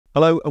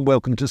Hello and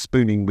welcome to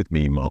Spooning with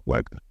me, Mark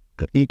Wogan.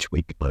 Each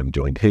week I'm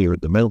joined here at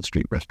the Mount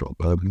Street restaurant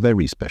by a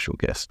very special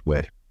guest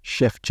where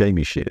Chef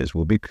Jamie Shears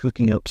will be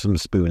cooking up some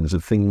spoons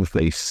of things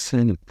they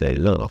say they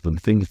love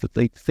and things that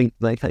they think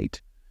they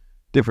hate.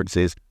 Difference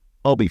is,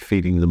 I'll be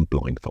feeding them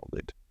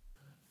blindfolded.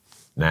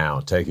 Now,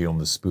 taking on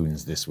the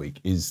spoons this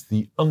week is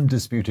the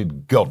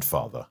undisputed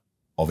godfather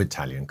of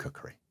Italian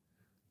cookery.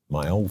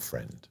 My old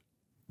friend,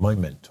 my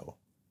mentor,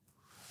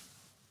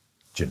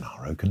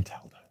 Gennaro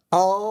Contaldo.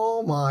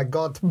 Oh my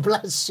God,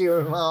 bless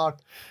you, Mark.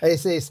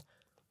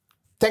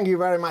 Thank you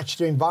very much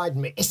to invite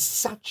me. It's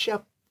such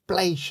a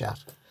pleasure,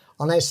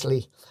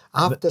 honestly,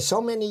 after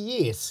so many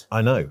years.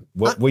 I know.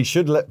 Well, we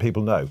should let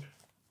people know.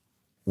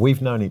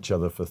 We've known each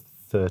other for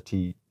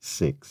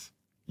 36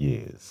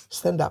 years.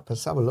 Stand up,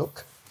 let's have a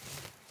look.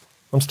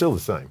 I'm still the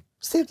same.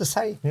 Still the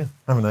same. Yeah,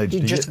 I haven't aged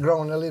You've a just year.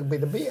 grown a little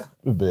bit of beard.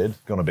 A beard,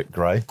 gone a bit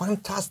grey.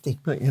 Fantastic.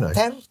 But, you know.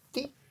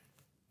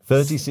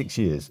 36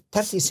 years.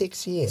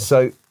 36 years.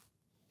 So,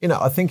 you know,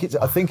 I think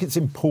it's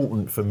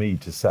important for me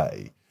to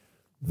say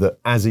that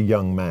as a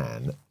young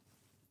man,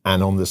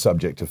 and on the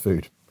subject of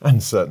food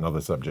and certain other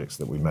subjects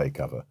that we may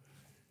cover,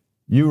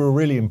 you were a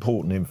really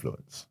important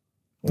influence.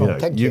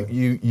 Thank you.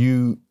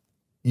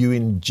 You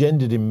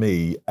engendered in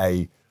me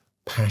a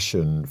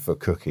passion for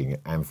cooking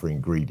and for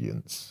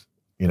ingredients.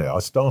 You know, I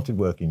started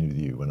working with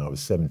you when I was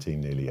 17,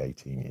 nearly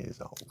 18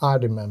 years old. I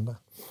remember.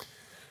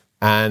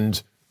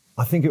 And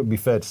I think it would be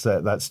fair to say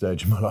at that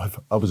stage of my life,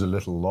 I was a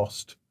little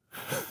lost.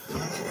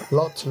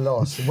 Lots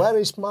lost. Where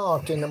is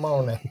Mark in the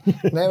morning?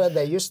 Never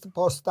they used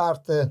to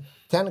start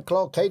 10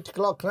 o'clock, 8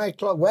 o'clock, 9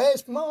 o'clock.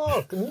 Where's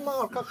Mark?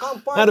 Mark, I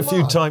can't find I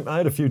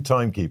had a few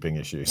timekeeping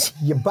issues.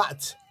 Yeah,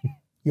 but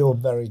you're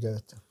very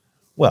good.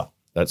 Well,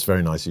 that's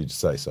very nice of you to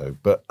say so.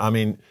 But I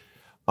mean,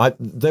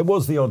 there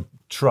was the odd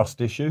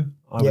trust issue,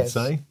 I would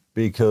say,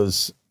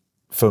 because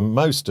for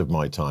most of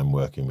my time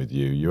working with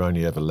you, you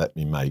only ever let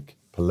me make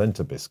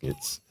polenta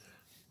biscuits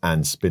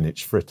and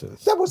spinach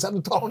fritters. That was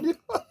Antonio.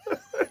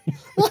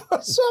 That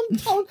was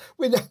Antonio.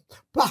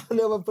 I'll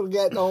never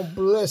forget. Oh,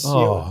 bless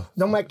you.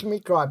 Don't make me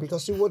cry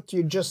because what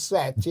you just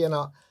said, you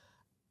know,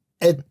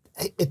 it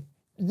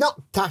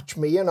not touch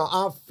me, you know,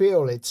 I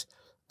feel it.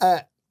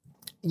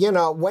 You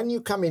know, when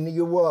you come in,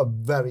 you were a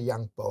very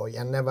young boy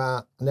and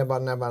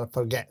never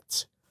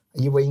forget.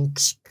 You were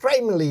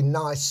extremely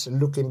nice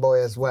looking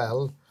boy as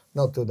well.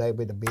 Not today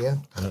with a beard.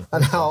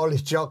 And how only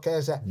joke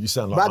is. You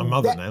sound like my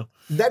mother now.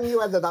 Then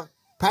you had that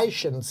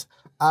patience.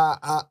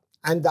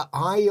 And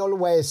I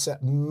always,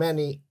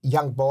 many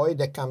young boys,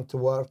 they come to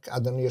work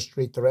at the New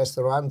Street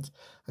restaurant,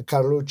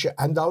 Carlucci,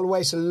 and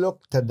always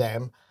looked at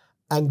them.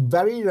 And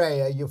very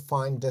rare you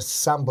find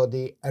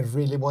somebody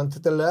really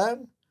wanted to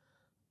learn.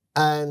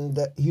 And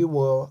you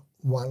were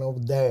one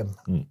of them.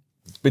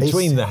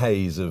 Between the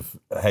haze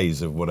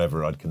of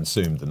whatever I'd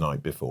consumed the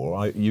night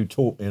before, you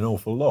taught me an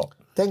awful lot.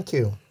 Thank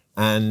you.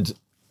 And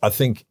I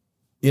think,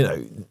 you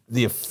know,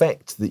 the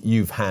effect that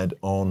you've had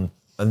on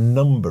a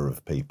number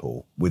of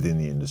people within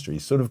the industry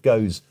sort of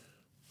goes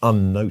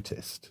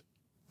unnoticed.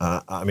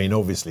 I mean,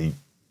 obviously,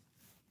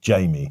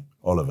 Jamie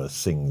Oliver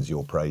sings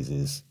your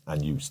praises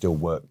and you still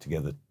work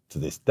together to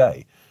this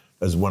day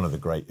as one of the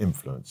great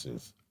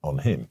influences on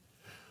him.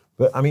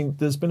 But I mean,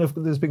 there's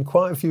been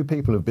quite a few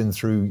people who've been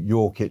through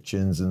your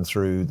kitchens and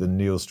through the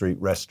Neal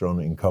Street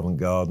restaurant in Covent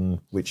Garden,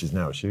 which is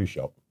now a shoe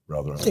shop,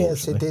 rather unfortunately.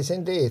 Yes, it is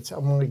indeed.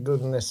 Oh my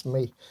goodness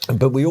me.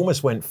 But we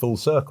almost went full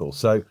circle.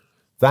 So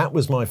that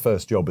was my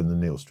first job in the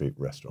Neal Street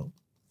restaurant,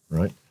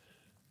 right?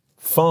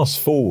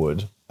 Fast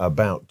forward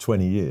about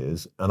 20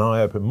 years, and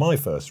I opened my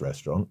first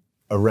restaurant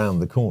around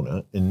the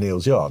corner in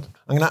Neal's Yard.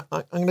 I'm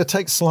gonna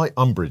take slight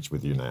umbrage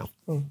with you now,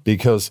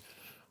 because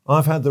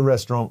I've had the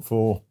restaurant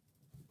for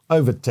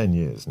over 10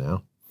 years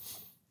now.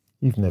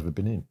 You've never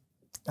been in.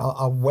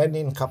 I went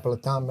in a couple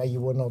of times, but you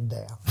were not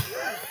there.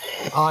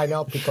 I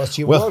know, because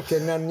you work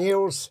in a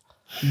Neal's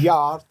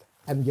Yard,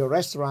 and your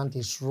restaurant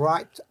is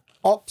right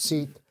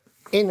opposite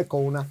in the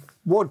corner,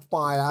 wood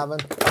fire oven.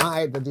 I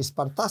had this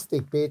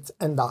fantastic bit,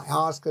 and I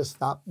asked her,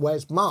 "Stop,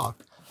 where's Mark?"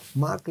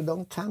 Mark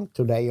don't come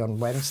today on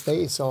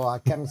Wednesday, so I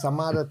came some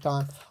other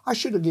time. I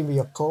should have given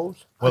you a call.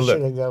 Well, I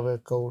should have given you a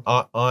call.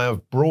 I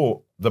have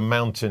brought the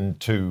mountain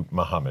to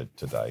Muhammad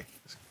today.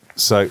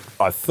 So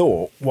I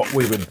thought what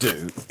we would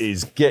do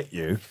is get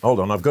you, hold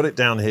on, I've got it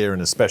down here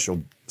in a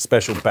special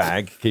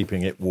bag,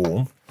 keeping it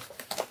warm.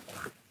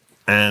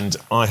 And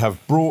I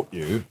have brought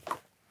you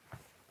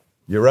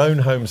your own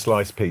home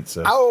sliced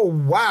pizza. Oh,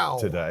 wow.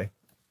 Today.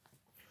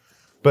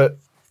 But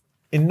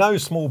in no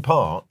small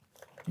part,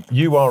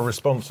 you are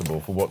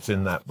responsible for what's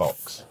in that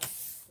box,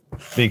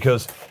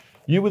 because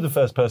you were the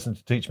first person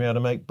to teach me how to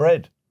make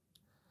bread.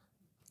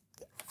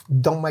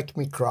 Don't make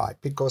me cry,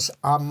 because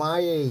at my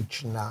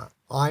age now,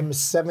 I'm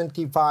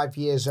 75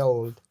 years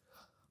old,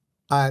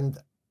 and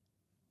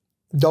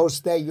those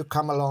days you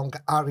come along,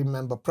 I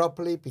remember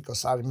properly,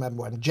 because I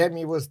remember when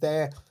Jamie was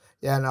there,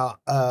 you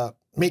know,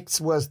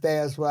 Mix was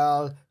there as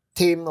well,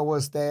 Tim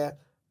was there,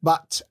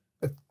 but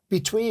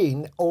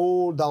between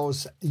all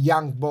those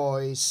young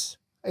boys,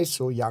 I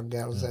saw young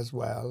girls as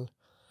well,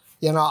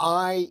 you know,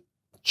 I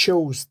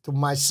choose to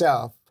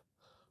myself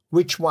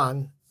which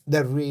one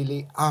that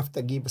really have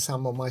to give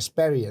some of my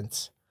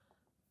experience.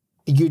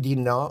 You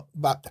didn't know,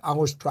 but I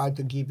was trying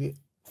to give you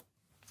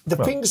the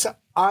things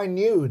I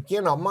knew.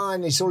 You know,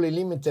 mine is only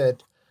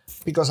limited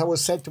because I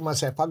was saying to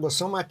myself, I got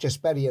so much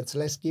experience,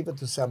 let's give it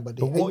to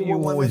somebody. But what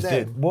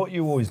you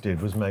always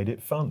did was made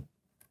it fun.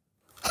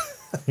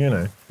 You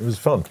know, it was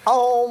fun.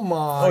 Oh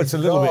my! Oh, it's a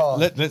little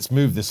bit. Let's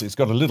move this. It's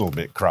got a little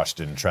bit crushed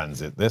in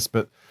transit. This,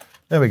 but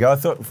there we go. I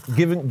thought,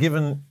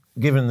 given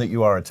that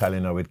you are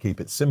Italian, I would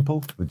keep it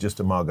simple with just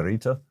a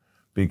margherita,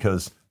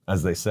 because,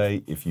 as they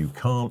say, if you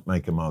can't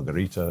make a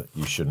margherita,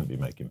 you shouldn't be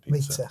making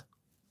pizza.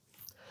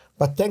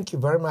 But thank you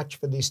very much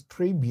for this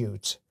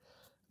tribute.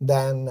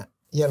 Then,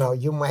 you know,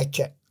 you make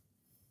a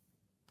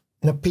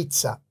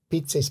pizza.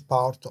 Pizza is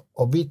part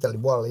of Italy.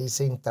 Well, it's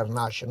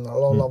international,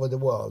 all over the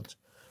world.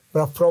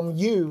 But from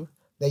you,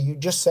 that you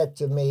just said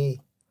to me,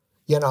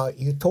 you know,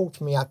 you taught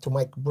me how to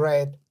make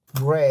bread.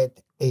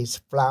 Bread is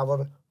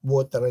flour,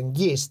 water, and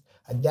yeast.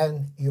 And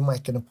then you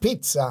make a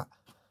pizza.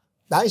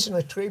 That isn't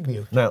a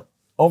tribute. Now,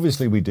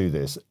 obviously we do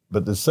this,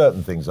 but there's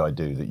certain things I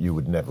do that you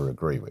would never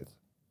agree with.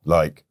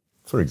 Like,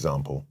 for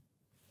example,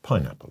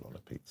 pineapple on a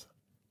pizza.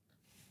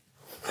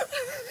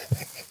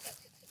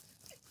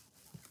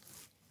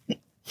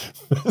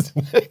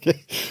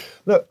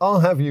 Look, I'll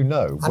have you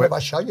know. I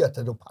never showed you how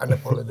to do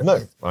pineapple in the No,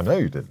 pizza. I know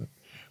you didn't.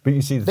 But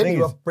you see, the Then thing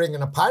you is, were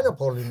bringing a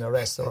pineapple in a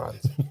restaurant.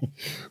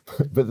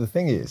 but the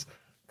thing is,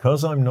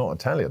 because I'm not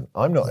Italian,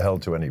 I'm not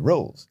held to any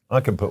rules.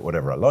 I can put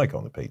whatever I like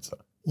on the pizza.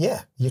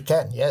 Yeah, you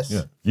can, yes.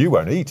 Yeah. You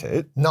won't eat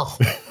it. No,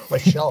 for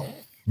sure.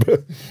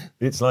 But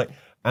it's like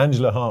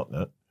Angela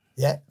Hartnett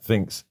Yeah.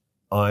 thinks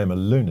I'm a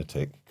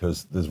lunatic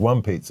because there's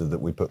one pizza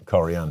that we put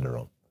coriander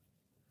on.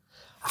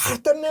 I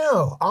don't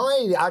know.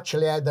 I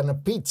actually had a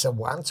pizza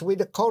once with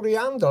a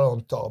coriander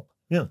on top.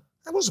 Yeah.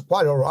 That was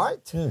quite all right.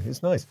 Yeah,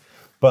 it's nice.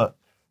 But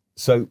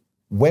so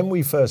when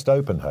we first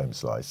opened Home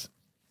Slice,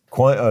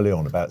 quite early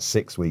on, about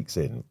 6 weeks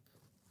in,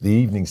 the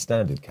Evening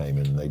Standard came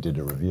in and they did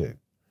a review.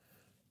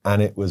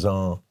 And it was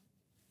our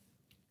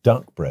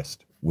duck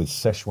breast with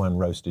Szechuan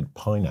roasted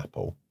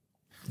pineapple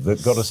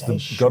that got us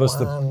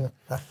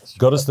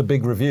the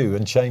big review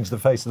and changed the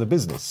face of the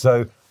business.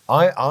 So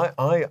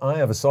I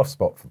have a soft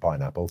spot for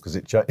pineapple because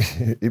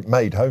it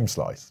made Home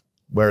Slice,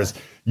 whereas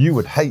you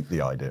would hate the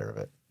idea of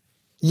it.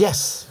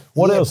 Yes.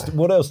 What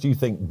else do you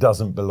think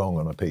doesn't belong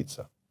on a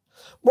pizza?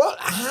 Well,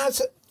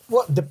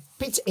 the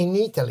pizza in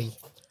Italy,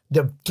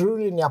 the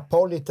truly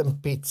Neapolitan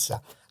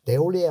pizza, they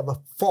only have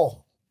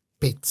 4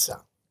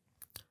 pizza.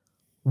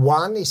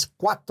 One is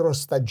Quattro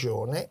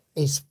Stagione,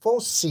 is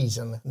 4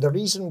 season. The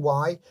reason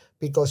why,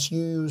 because you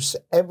use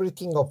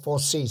everything of 4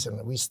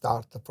 season. We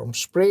start from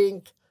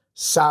spring,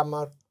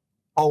 summer,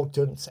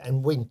 autumns,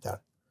 and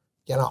winter.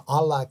 You know, I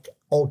like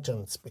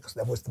autumns because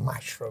there was the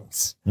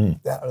mushrooms.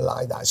 That are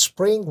like that.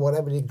 Spring,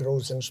 whatever it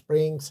grows in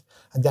springs.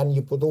 And then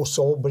you put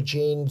also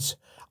aubergines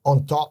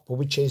on top,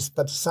 which is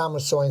for the summer,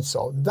 so and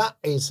so. That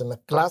is a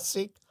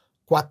classic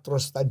Quattro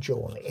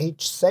Stagioni.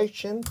 Each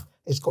section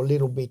has got a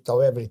little bit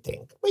of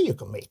everything, but you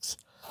can mix.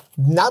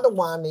 Another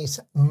one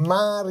is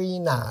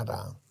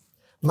Marinara.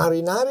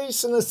 Marinara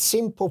is a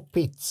simple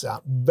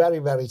pizza, very,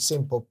 very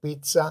simple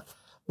pizza,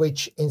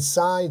 which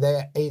inside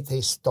there it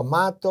is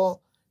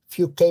tomato,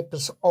 few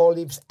capers,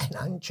 olives, and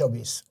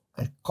anchovies,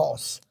 and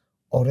course,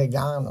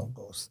 oregano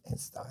goes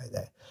inside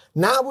there.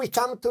 Now we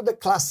come to the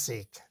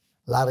classic,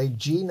 La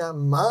Regina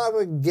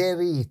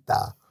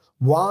Margherita.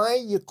 Why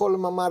you call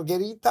them a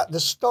Margherita? The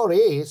story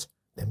is,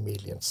 the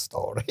million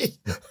story.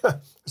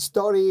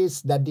 Story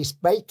is that this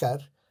baker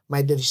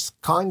made this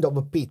kind of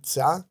a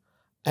pizza,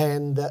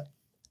 and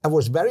it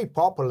was very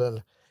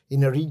popular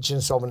in the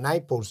regions of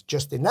Naples.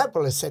 Just in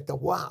Naples, said,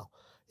 wow,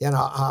 you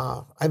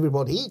know,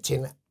 everybody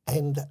eating,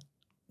 and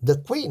the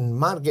queen,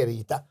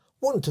 Margherita,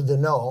 wanted to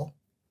know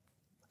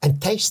and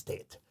taste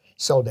it.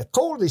 So they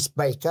called this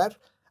baker,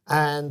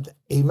 and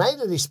he made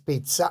this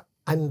pizza,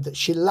 and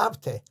she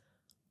loved it.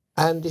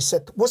 And he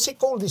said, what's it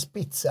called, this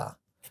pizza?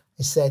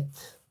 He said,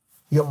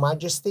 Your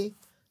Majesty,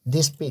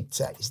 this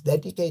pizza is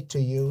dedicated to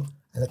you,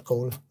 and it's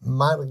called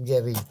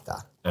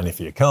Margherita. And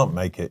if you can't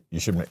make it, you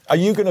should make it. Are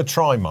you going to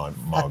try my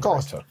Margherita? Of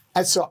course.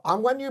 And so,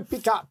 and when you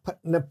pick up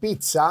the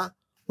pizza,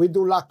 we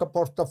do like a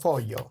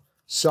portafoglio.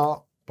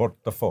 So,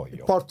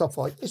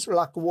 Portafoglio. It's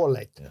like a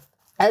wallet,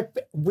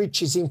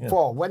 which is in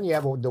 4. When you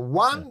have the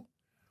 1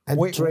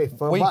 and 3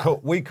 for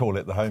we call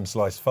it the Home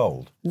Slice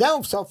fold.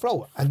 No, so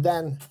flow. And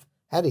then,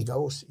 here it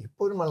goes. You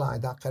put them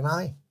like that, can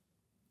I?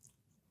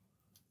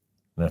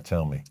 Now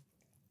tell me.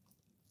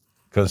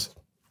 Because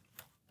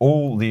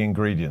all the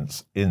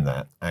ingredients in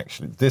that,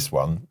 actually, this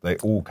one, they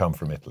all come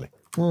from Italy.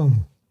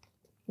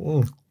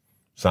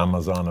 San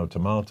Marzano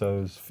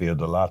tomatoes,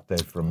 Fior-di-Latte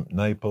from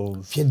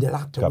Naples.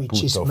 Fior-di-Latte,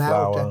 which is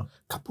melted.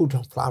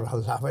 Caputo flour, I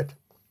love it.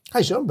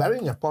 It's not very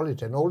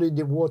Neapolitan, only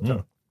the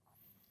water.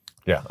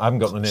 Yeah, I haven't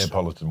got the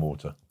Neapolitan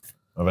water.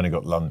 I've only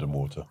got London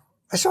water.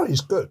 I thought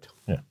it's good.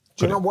 Yeah.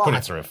 Do you know why? Put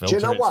it through a filter,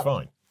 it's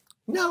fine.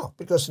 No,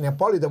 because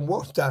Neapolitan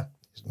water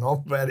is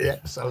not very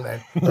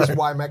excellent. That's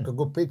why I make a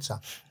good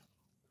pizza.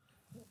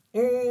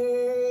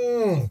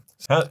 How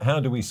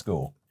do we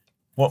score?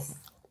 What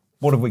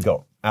have we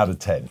got out of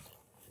 10?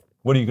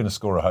 What are you going to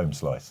score a home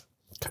slice?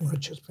 Can I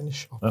just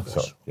finish off? Oh,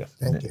 sorry. Yes.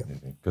 Thank you.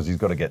 Because he's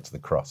got to get to the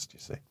crust, you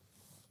see.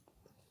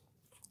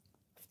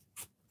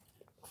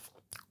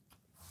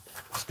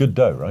 It's good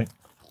dough, right?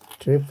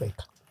 Terrific.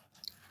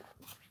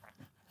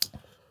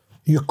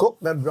 You cook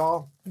the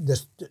raw, you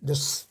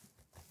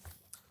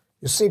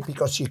see,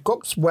 because she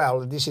cooks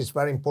well, this is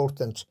very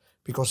important,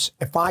 because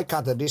if I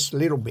cut these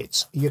little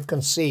bits, you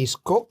can see it's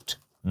cooked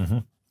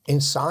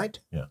inside.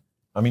 Yeah.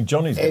 I mean,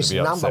 Johnny's going to be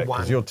upset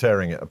because you're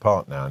tearing it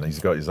apart now and he's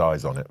got his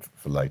eyes on it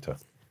for later.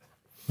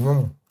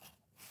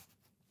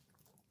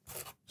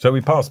 So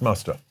we passed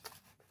muster.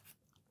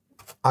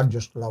 I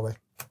just love it.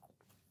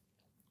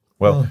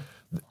 Well,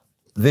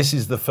 this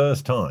is the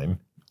first time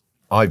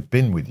I've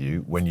been with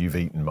you when you've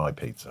eaten my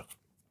pizza.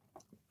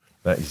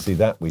 That, you see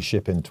that? We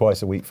ship in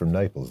twice a week from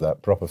Naples,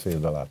 that proper filo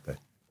di latte.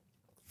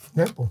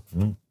 Naples?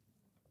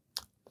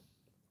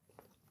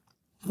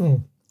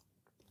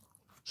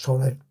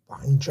 So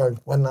I enjoy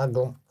when I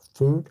go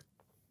food.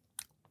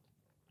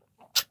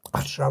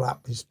 I shut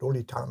up. It's the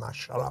only time I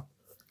shut up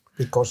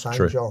because I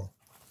enjoy.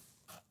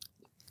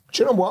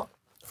 Do you know what?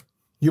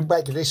 You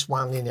bake this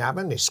one in the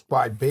oven. It's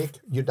quite big.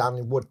 You done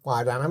in wood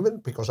fired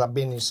oven because I've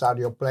been inside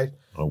your plate.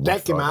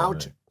 Take him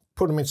out,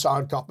 put him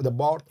inside top of the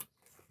board.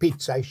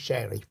 Pizza is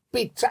sherry.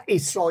 Pizza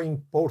is so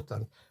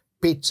important.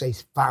 Pizza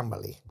is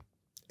family.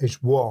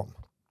 It's warm.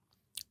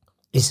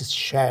 It's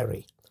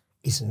sherry.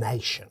 It's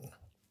nation.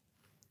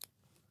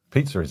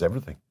 Pizza is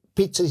everything.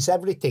 Pizza is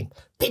everything.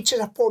 Pizza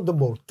is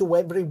affordable to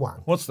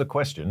everyone. What's the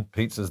question?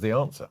 Pizza's the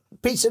answer.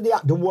 Pizza,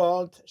 the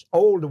world,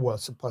 all the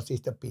world supposed to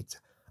eat a pizza.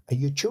 And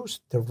you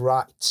choose the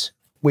right.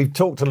 We've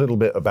talked a little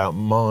bit about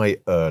my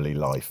early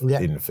life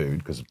in food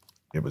because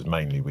it was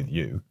mainly with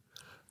you.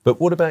 But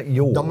what about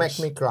yours? Don't make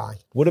me cry.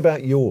 What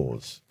about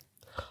yours?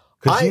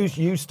 Because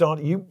you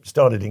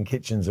started in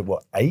kitchens at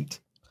what, 8?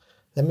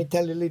 Let me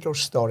tell you a little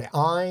story.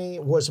 I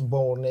was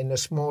born in a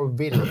small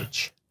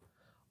village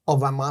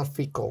of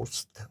Amalfi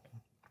Coast.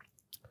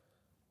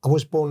 I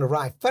was born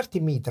right 30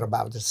 meters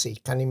above the sea.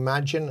 Can you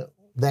imagine?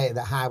 There,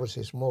 the house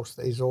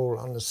is all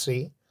on the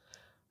sea.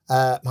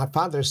 My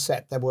father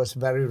said that was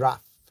very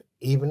rough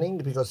evening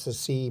because the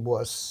sea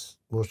was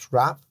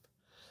rough.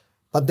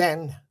 But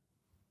then,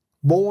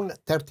 born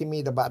 30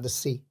 meters above the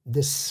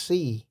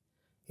sea,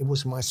 it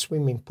was my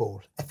swimming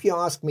pool. If you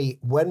ask me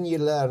when you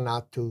learn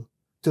how to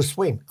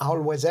swim, I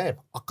always have.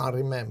 I can't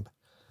remember.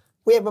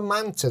 We have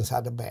mountains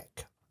at the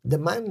back. The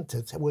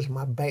mountains was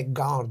my back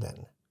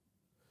garden.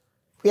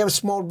 We have a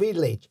small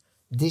village.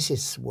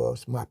 This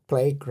was my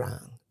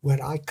playground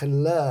where I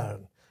can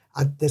learn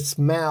the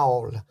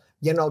smell,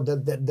 you know,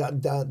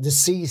 the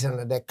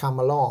season that come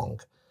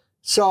along.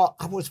 So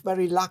I was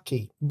very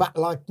lucky. But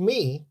like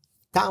me,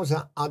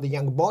 thousands other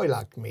young boys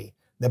like me,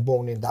 they're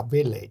born in that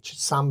village.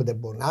 Some they're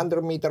born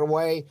 100 meters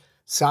away,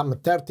 some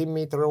 30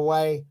 meters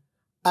away.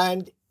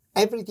 And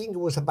everything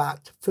was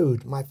about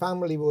food. My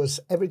family was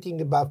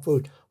everything about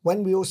food.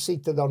 When we all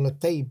seated on the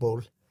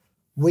table,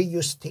 we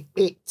used to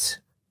eat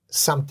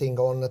something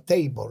on the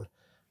table.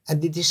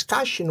 And the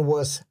discussion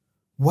was,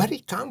 where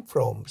it come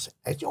from?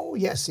 And, oh,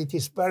 yes, it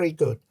is very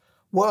good.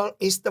 Well,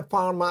 it's the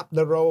farm up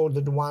the road,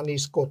 the one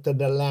is got the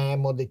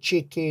lamb or the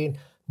chicken,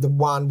 the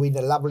one with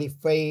the lovely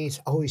face.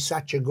 Oh, he's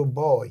such a good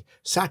boy,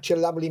 such a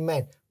lovely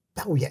man.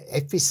 Oh, yeah,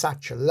 if he's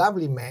such a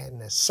lovely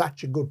man,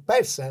 such a good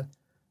person,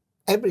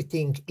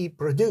 everything he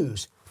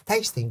produced,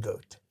 tasting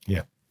good.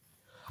 Yeah.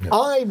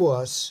 I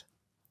was,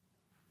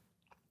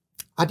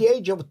 at the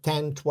age of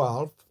 10,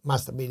 12,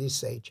 must have been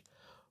this age,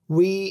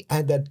 we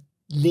had a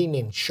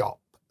linen shop.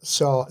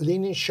 So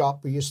linen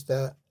shop, we used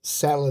to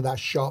sell at that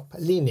shop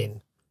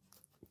linen,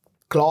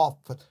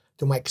 cloth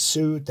to make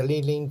suit,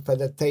 linen for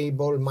the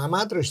table. My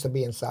mother used to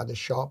be inside the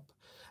shop,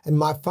 and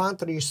my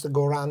father used to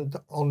go around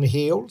on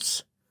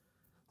heels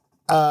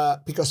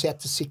because he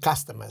had to see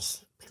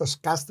customers, because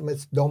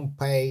customers don't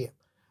pay,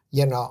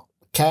 you know,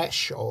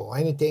 cash or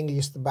anything. He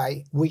used to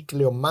buy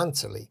weekly or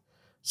monthly.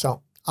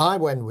 So I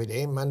went with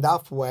him, and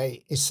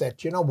halfway he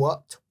said, you know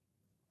what?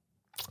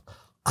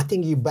 I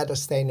think you better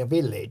stay in a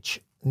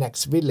village,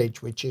 next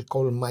village, which is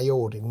called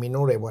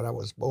Minore, where I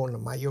was born,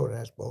 Maiore I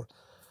was born.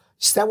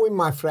 Stay with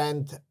my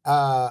friend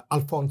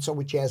Alfonso,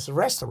 which has a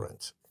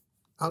restaurant.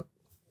 I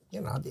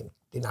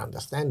didn't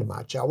understand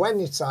much. I went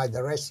inside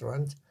the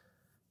restaurant,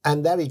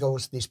 and there he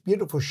goes, this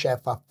beautiful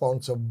chef,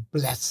 Alfonso,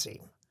 bless him.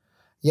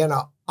 You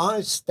know,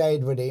 I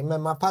stayed with him,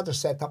 and my father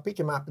said, I'll pick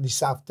him up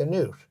this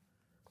afternoon.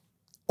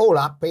 All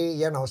happy,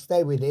 you know,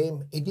 stay with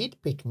him. He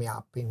did pick me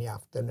up in the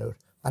afternoon,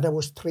 but that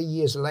was 3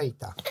 years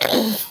later.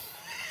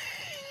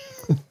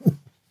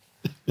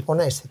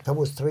 Honestly, that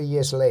was 3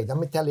 years later. Let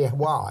me tell you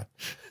why.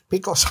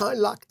 Because I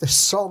liked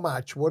so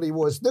much what he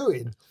was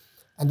doing.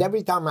 And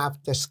every time I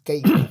have to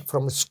escape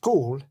from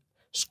school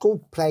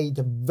played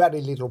a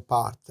very little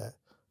part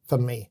for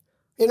me.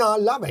 You know, I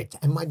love it.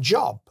 And my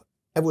job,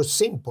 it was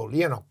simple,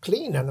 you know,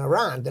 cleaning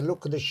around and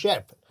look at the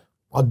chef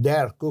out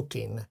there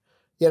cooking.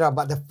 You know,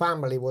 but the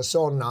family was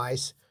so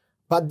nice.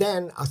 But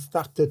then I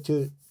started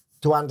to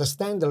to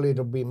understand a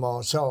little bit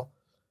more. So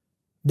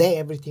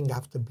everything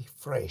have to be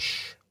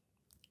fresh.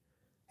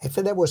 If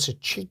there was a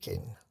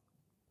chicken,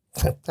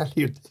 I tell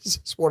you, this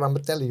is what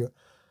I'm telling you.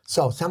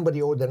 So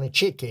somebody ordered a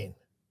chicken.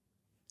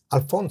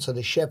 Alfonso,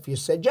 the chef, you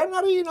say,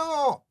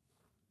 Gennarino,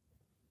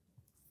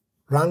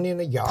 run in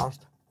a yard,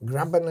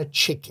 grabbing a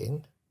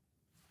chicken,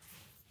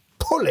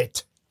 pull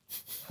it.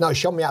 Now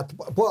show me how to,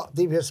 well,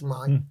 this is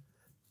mine.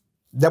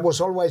 There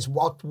was always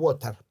hot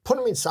water. Put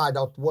them inside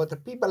hot water.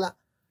 People,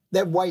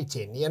 they're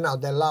waiting, you know,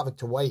 they love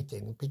to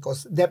waiting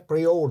because they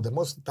pre-order.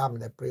 Most of the time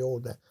they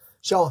pre-order.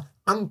 So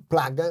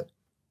unplug it,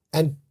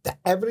 and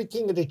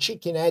everything the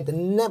chicken had,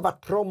 never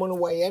thrown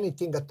away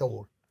anything at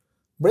all.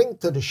 Bring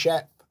to the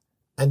chef,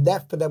 and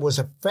after there was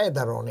a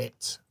feather on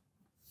it,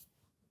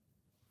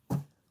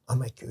 I'll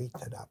make you eat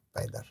that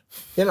feather,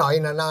 you know,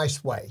 in a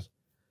nice way.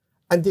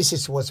 And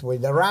this was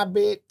with the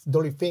rabbit. The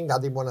only thing I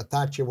didn't want to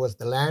touch it was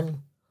the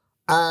lamb.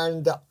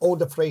 And all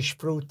the fresh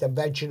fruit and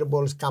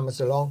vegetables comes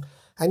along.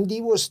 And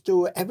he was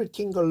to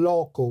everything a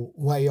local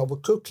way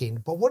of cooking.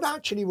 But what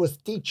actually was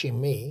teaching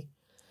me,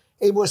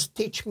 it was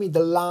teach me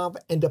the love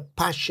and the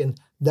passion,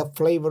 the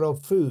flavor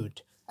of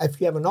food.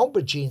 If you have an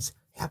aubergines,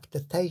 you have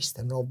to taste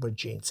an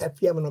aubergines.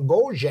 If you have an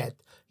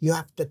courgette, you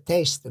have to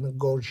taste an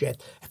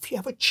courgette. If you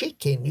have a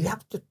chicken, you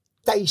have to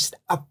taste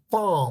a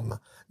farm.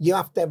 You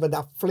have to have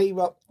that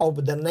flavor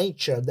of the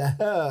nature, the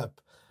herb.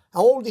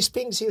 All these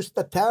things he used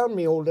to tell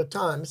me all the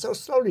time. So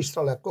slowly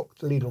I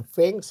cooked little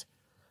things.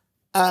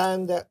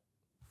 And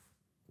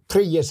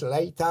 3 years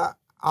later,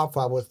 after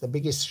I was the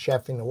biggest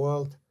chef in the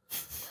world,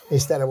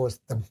 instead I was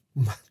the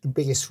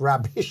biggest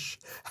rubbish,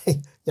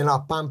 you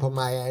know, pump on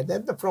my head.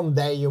 And from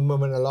there, you're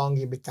moving along,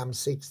 you become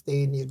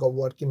 16, you go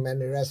work in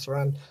many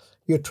restaurants,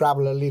 you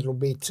travel a little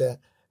bit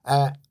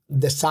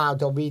the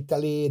south of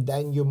Italy,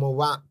 then you move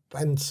up,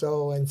 and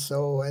so.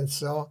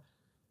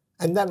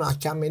 And then I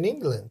come in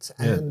England.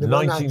 And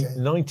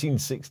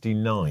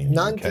 1969.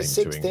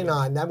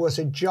 1969, that was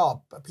a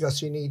job,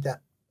 because you need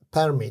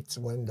permits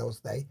in those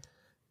days.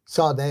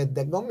 So they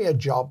got me a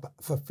job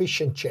for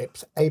fish and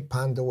chips,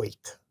 £8 a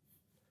week.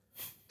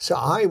 So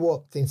I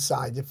worked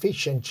inside the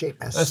fish and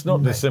chips. That's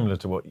not dissimilar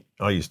to what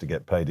I used to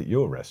get paid at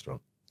your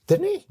restaurant.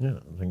 Didn't he? Yeah,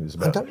 I think it was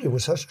about... I thought he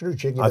was so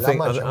screwed. I think,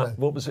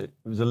 what was it?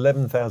 It was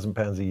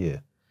 £11,000 a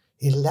year.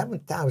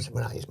 11,000,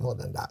 well, it's more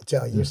than that. So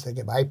I used to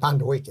get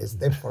 £8 a week, is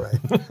different.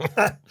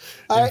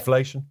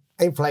 Inflation?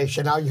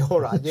 Inflation, oh,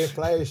 you're right,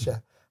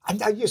 inflation.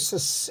 And I used to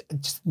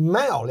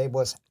smell, it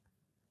was, I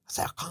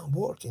said, I can't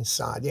work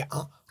inside. Yeah,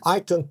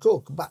 I can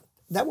cook, but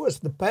that was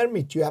the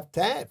permit you have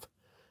to have.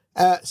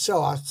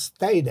 So I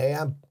stayed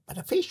there, but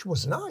the fish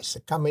was nice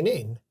coming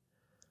in.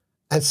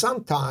 And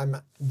sometime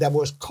there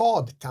was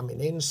cod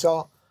coming in,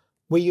 so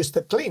we used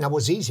to clean. It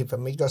was easy for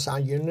me because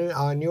I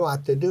knew how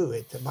to do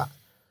it. But,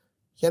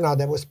 you know,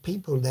 there was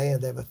people there,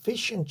 they were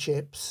fish and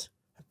chips,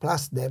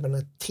 plus they were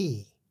a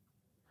tea.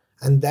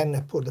 And then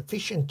I put the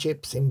fish and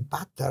chips in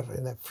butter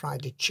and I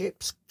fried the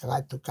chips. I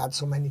had to cut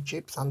so many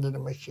chips under the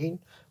machine.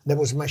 There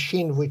was a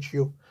machine which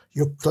you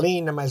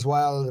clean them as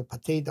well, the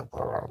potato,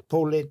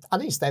 pull it. I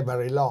didn't stay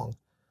very long.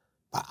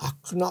 But I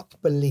could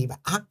not believe it.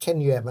 How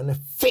can you have a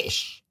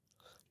fish,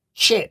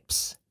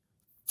 chips,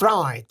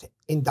 fried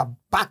in the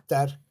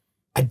butter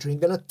and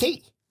drinking a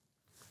tea?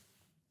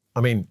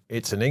 I mean,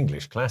 it's an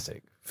English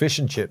classic. Fish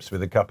and chips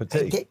with a cup of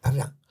tea. Do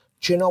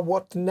you know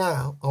what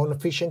now on the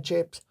fish and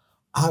chips?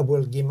 I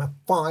will give him a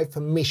 5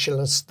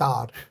 Michelin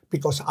star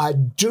because I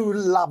do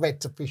love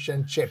it, fish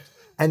and chips.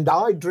 And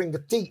I drink a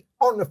tea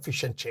on the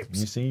fish and chips.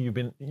 You see, you've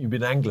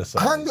been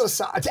anglicised.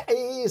 Anglicised. It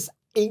is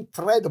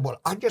incredible.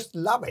 I just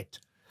love it.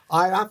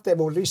 I have to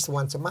have at least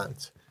once a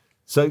month.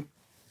 So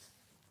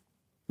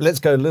let's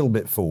go a little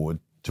bit forward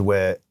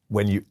to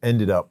when you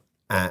ended up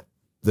at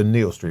the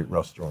Neal Street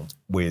restaurant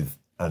with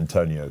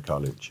Antonio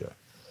Carluccio,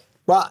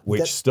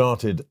 which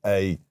started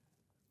a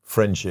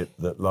friendship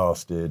that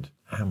lasted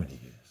how many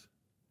years?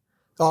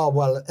 Oh,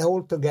 well,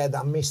 altogether,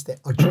 I missed it.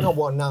 Oh, do you know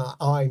what now?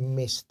 I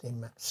missed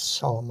him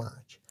so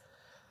much.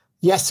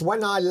 Yes,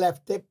 when I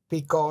left it,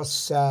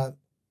 because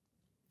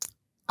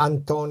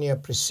Antonio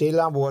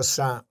Priscilla was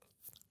an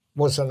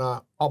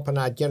open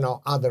at, you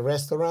know, other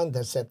restaurant.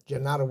 They said,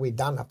 Gennaro, we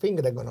done. I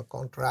think they're going to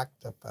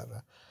contract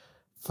for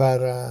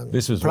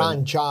this was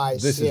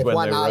franchise. This is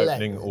when they were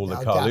opening all the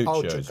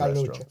Carluccio's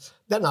restaurants.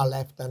 Then I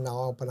left and I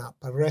opened up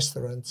a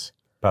restaurant.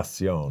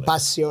 Passione.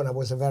 Passione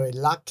was very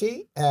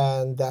lucky,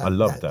 and I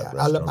loved that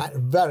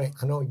restaurant.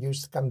 I know you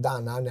used to come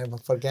down. I'll never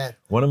forget.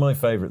 One of my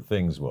favourite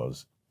things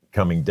was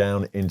coming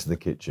down into the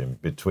kitchen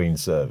between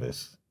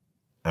service,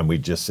 and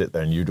we'd just sit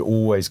there, and you'd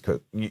always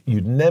cook.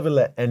 You'd never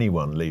let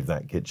anyone leave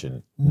that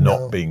kitchen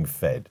not being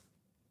fed.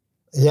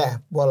 Yeah,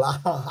 well,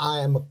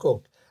 I am a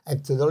cook,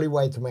 and the only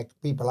way to make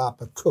people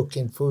up is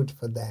cooking food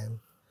for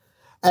them.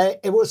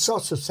 It was so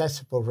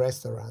successful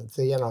restaurant,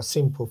 you know,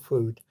 simple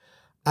food.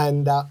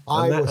 And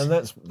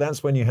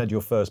that's when you had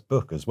your first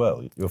book as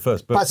well. Your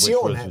first book,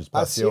 Passione, was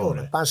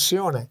Passione.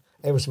 Passione.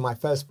 It was my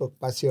first book,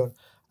 Passione.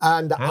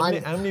 And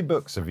how many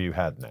books have you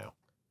had now?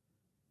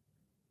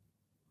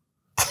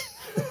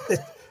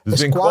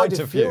 There's been quite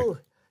a few.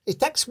 It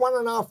takes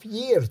 1.5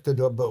 years to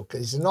do a book.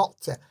 It's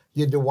not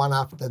you do one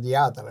after the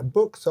other.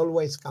 Books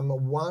always come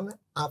one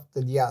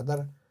after the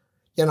other.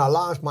 You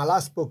know, my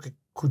last book,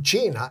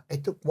 Cucina,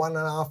 it took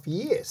 1.5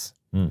 years.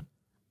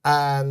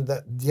 And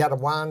the other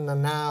one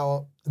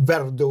now,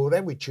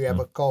 Verdure, which you have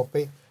a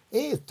copy,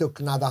 it took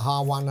another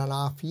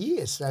 1.5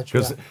 years.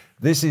 Because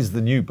this is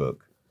the new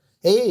book.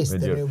 It is the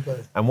new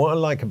book. And what I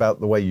like about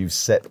the way you've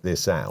set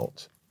this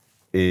out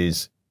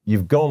is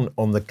you've gone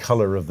on the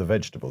colour of the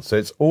vegetables. So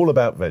it's all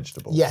about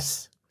vegetables.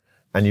 Yes.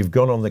 And you've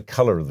gone on the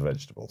colour of the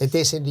vegetables. It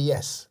is in the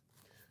yes.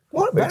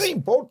 Well, very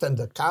important,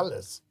 the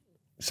colours.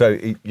 So,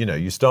 you know,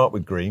 you start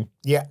with green.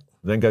 Yeah.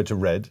 Then go to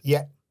red.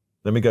 Yeah.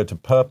 Then we go to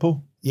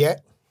purple. Yeah.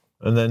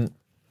 And then...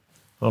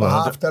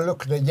 I have to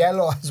look at the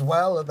yellow as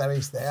well. There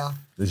is there.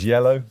 There's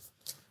yellow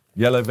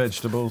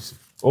vegetables,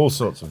 all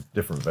sorts of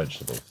different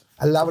vegetables.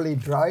 A lovely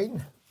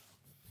drawing.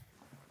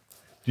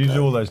 Do you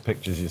do all those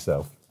pictures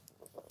yourself?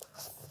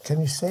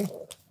 Can you see?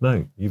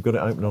 No, you've got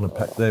it open on a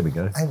pack. There we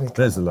go. There we go.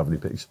 There's a lovely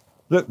picture.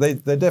 Look, they're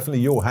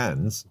definitely your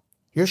hands.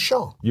 You're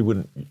sure? You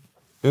wouldn't.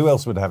 Who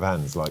else would have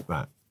hands like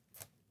that?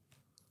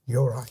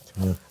 You're right.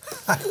 Yeah.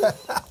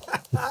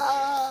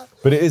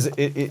 But it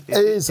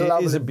is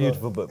a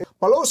beautiful book.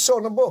 But also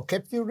in the book,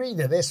 if you read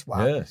this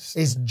one,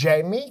 is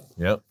Jamie.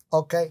 Yeah.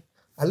 Okay.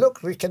 And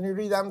look, can you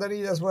read under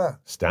it as well?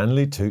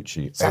 Stanley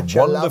Tucci. Such a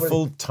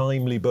wonderful,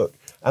 timely book.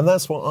 And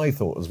that's what I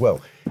thought as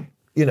well.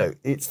 You know,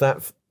 it's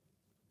that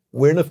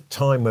we're in a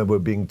time where we're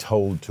being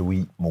told to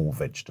eat more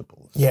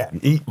vegetables. Yeah.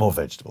 Eat more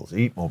vegetables,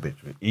 eat more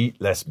vegetables,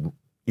 eat less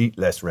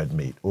red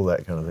meat, all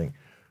that kind of thing.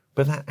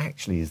 But that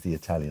actually is the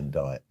Italian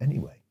diet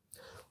anyway.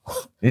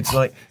 It's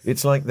like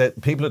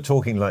that people are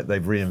talking like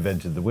they've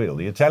reinvented the wheel.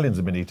 The Italians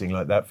have been eating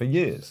like that for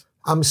years.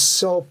 I'm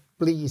so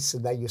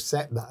pleased that you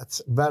said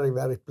that. Very,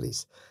 very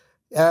pleased.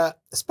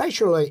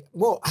 Especially,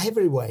 well,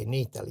 everywhere in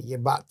Italy,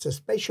 but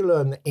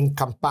especially in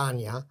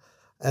Campania,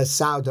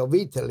 south of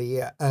Italy,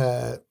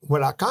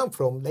 where I come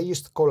from, they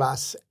used to call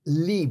us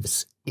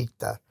leaves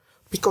eater,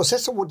 because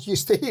that's what you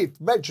used to eat,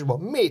 vegetable,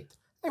 meat.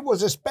 It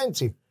was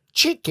expensive.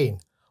 Chicken.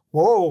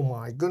 Oh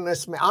my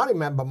goodness me. I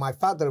remember my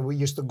father, we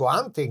used to go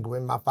hunting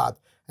with my father,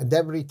 and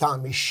every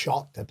time he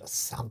shot at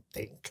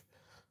something,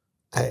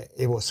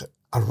 it was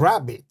a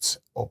rabbit,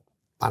 or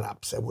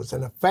perhaps it was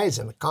a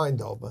pheasant,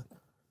 kind of.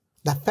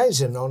 The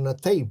pheasant on the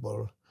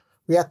table,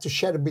 we had to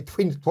share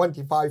between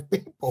 25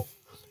 people.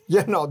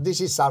 You know,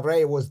 this is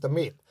array was the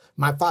meat.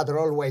 My father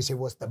always, he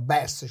was the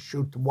best to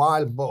shoot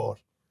wild boar.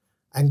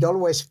 And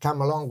always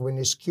come along with an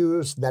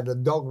excuse that the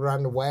dog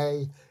ran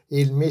away,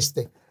 he missed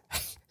it.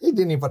 He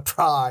didn't even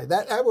try.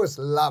 That was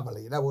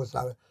lovely. That was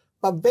lovely.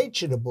 But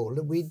vegetable,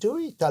 we do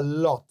eat a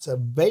lot of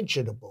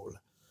vegetable.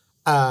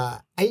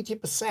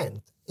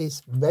 80%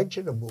 is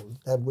vegetable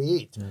that we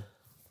eat.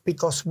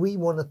 Because we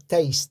want to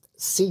taste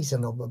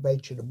season of a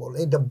vegetable.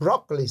 And the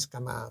broccolis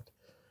come out.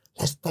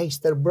 Let's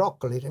taste the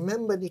broccoli.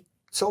 Remember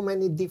so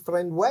many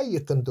different ways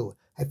you can do it.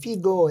 If you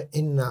go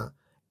in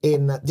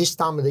this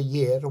time of the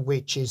year,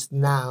 which is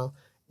now,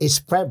 is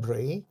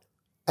February,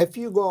 if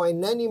you go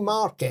in any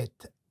market,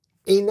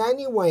 in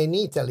any way in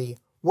Italy,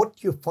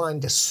 what you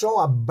find is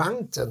so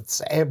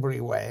abundant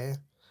everywhere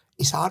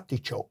is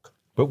artichoke.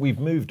 But we've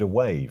moved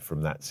away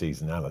from that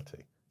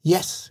seasonality.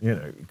 Yes. You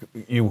know,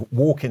 you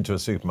walk into a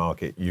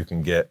supermarket, you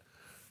can get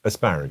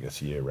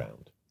asparagus year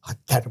round.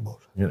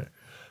 Terrible. You know,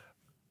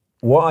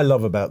 what I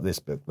love about this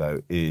book,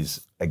 though,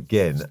 is,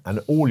 again, and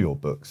all your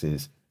books,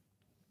 is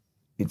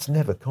it's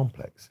never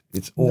complex.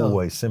 It's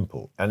always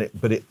simple.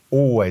 But it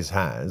always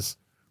has,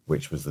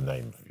 which was the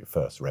name of your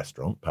first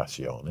restaurant,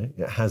 Passione,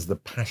 it has the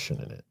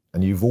passion in it.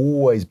 And you've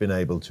always been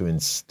able to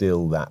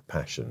instill that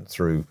passion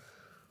through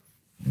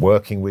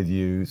working with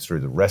you, through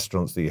the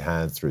restaurants that you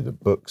had, through the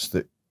books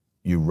that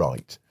you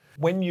write.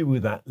 When you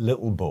were that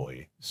little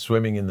boy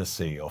swimming in the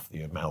sea off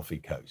the Amalfi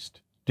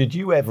Coast, did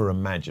you ever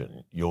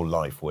imagine your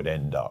life would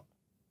end up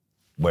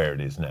where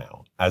it is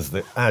now, as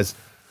the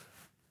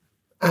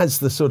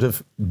sort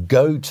of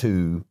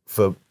go-to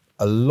for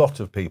a lot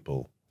of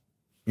people,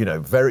 you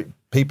know,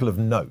 people of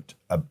note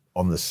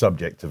on the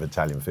subject of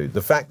Italian food?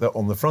 The fact that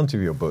on the front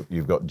of your book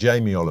you've got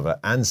Jamie Oliver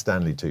and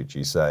Stanley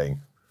Tucci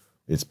saying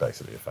it's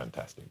basically a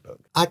fantastic book.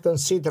 I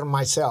consider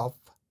myself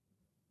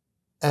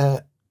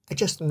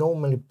just a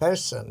normal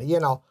person. You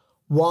know,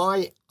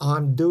 why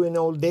I'm doing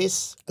all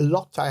this, a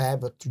lot I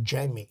have to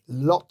Jamie. A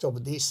lot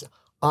of this,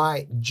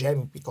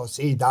 Jamie, because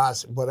he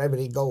does, wherever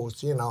he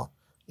goes, you know,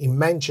 he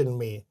mentioned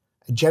me.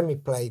 Jamie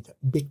played a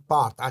big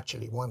part,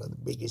 actually, one of the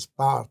biggest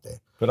part.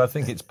 But I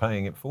think it's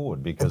paying it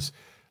forward because,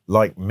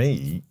 like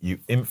me, you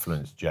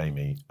influenced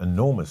Jamie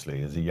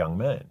enormously as a young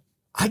man.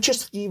 I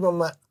just give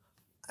him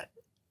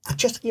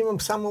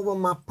some of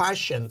my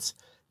passions.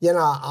 You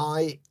know,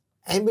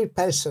 every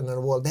person in the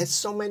world, there's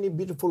so many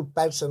beautiful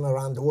persons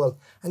around the world,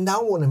 and I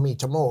want to meet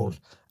them all.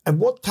 And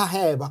what I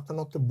have, I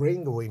cannot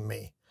bring with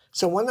me.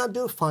 So when I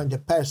do find a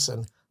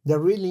person they're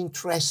really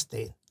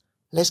interested,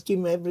 let's give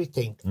them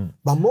everything.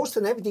 But most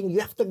than everything, you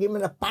have to give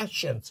them the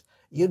passions.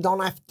 You don't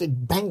have to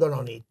bang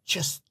on it.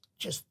 Just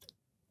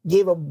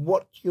give them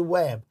what you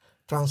have.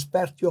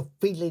 transfer your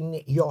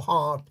feeling, your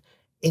heart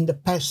in the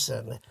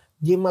person.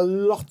 Give them a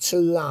lot of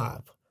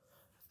love.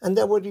 And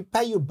they will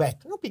repay you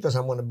back. Not because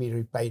I want to be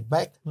repaid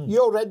back.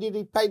 You already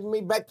repaid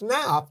me back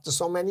now after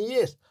so many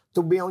years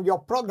to be on your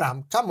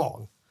program. Come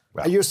on.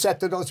 Well, And you said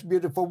those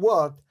beautiful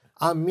words,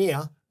 I'm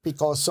here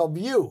because of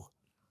you.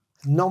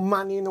 No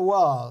money in the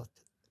world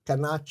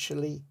can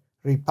actually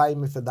repay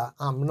me for that.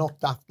 I'm not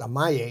after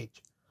my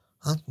age.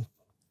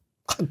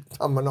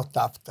 I'm not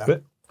after.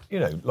 But, you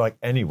know, like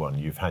anyone,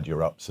 you've had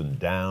your ups and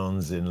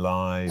downs in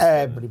life.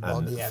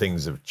 Everybody. And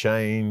things have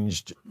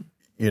changed.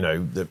 You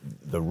know,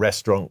 the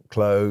restaurant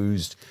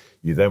closed.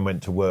 You then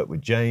went to work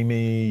with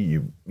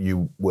Jamie.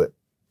 You were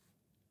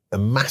a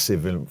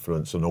massive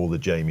influence on all the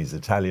Jamie's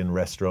Italian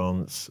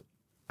restaurants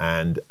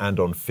and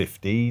on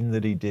 15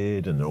 that he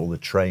did and all the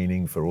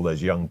training for all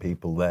those young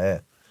people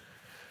there.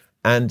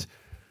 And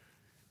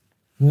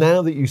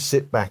now that you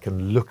sit back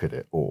and look at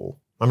it all,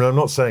 I mean, I'm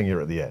not saying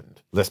you're at the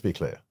end, let's be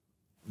clear.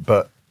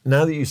 But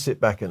now that you sit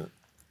back and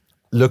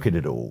look at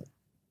it all,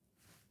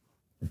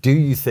 do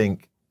you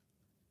think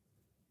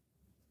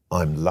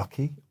I'm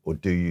lucky, or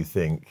do you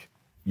think,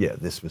 yeah,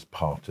 this was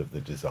part of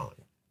the design?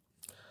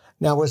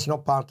 No, it's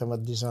not part of a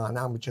design.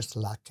 I'm just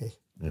lucky.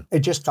 Yeah. It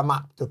just come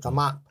up.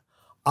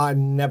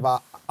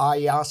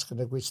 I asked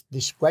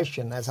this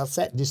question, as I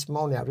said this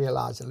morning, I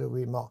realized a little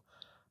bit more.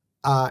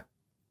 I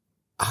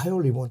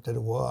only wanted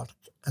to work,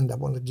 and I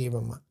want to give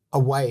them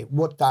away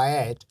what I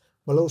had,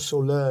 but also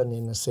learn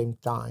in the same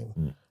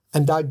time.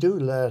 And I do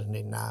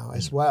learning now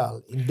as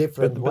well, in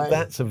different ways. But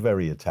that's a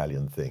very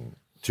Italian thing,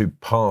 to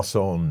pass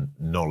on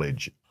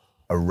knowledge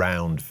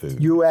around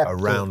food,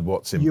 around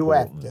what's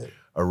important,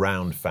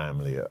 around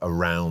family,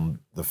 around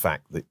the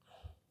fact that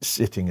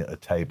sitting at a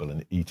table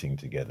and eating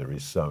together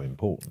is so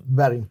important.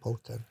 Very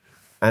important.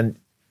 And,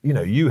 you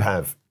know, you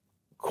have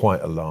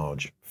quite a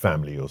large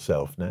family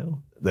yourself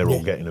now. They're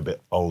all getting a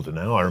bit older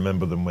now. I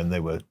remember them when they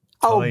were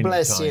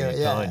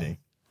tiny.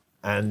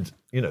 And,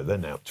 you know, they're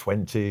now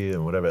 20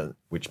 and whatever,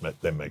 which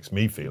then makes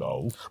me feel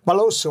old. But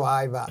also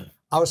I have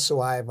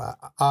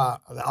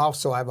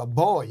a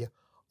boy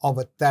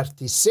over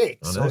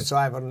 36. Also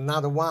I have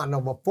another one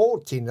over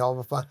 14.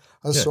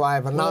 Also I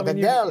have another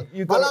girl.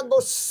 Well, I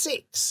got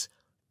 6,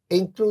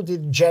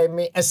 including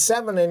Jamie, and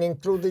 7, and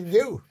including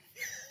you.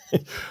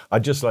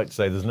 I'd just like to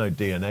say there's no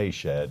DNA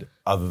shared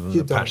other than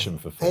the passion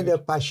for food. And the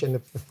passion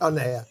for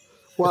food.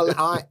 Well,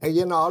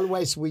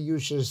 always we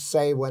usually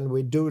say when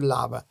we do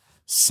love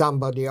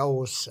somebody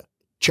else's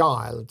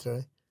child,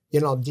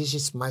 this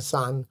is my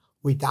son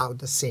without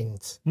the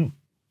sins. No,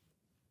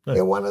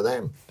 you're one of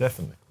them.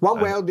 Definitely. One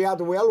way or the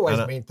other, we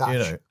always be in touch. You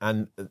know,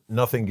 and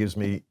nothing gives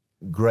me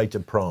greater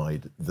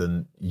pride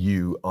than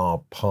you are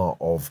part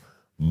of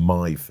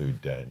my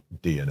food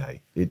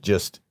DNA.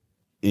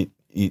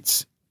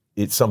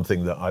 It's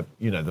something that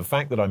the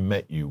fact that I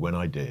met you when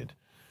I did,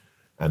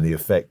 and the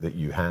effect that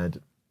you had,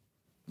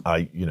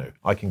 I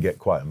can get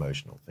quite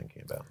emotional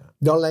thinking about that.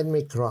 Don't let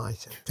me cry.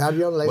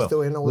 Carry on, let's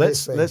do it all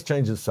this way. Let's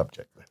change the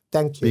subject then.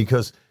 Thank you.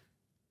 Because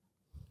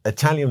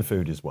Italian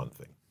food is one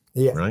thing,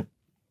 right?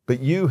 But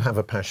you have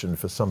a passion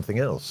for something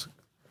else,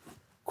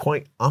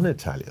 quite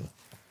un-Italian,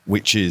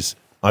 which is,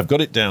 I've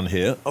got it down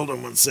here. Hold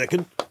on one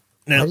second.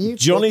 Now,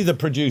 Johnny, the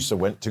producer,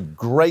 went to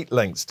great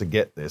lengths to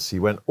get this. He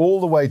went all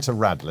the way to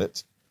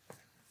Radlett.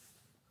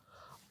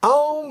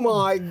 Oh,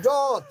 my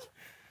God.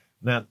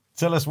 Now,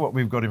 tell us what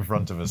we've got in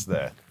front of us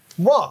there.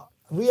 What?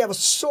 We have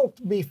salt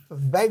beef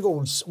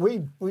bagels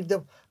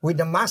with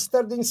the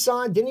mustard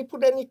inside. Didn't he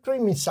put any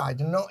cream inside?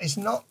 No, it's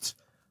not.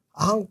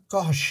 Oh,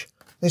 gosh.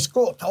 It's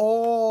got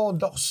all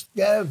those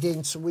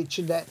gherkins, which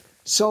they're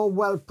so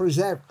well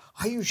preserved.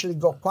 I usually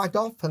go quite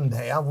often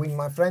there with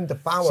my friend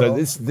Paolo. So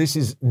this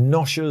is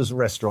Noscia's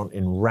restaurant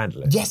in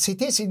Radlett. Yes,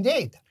 it is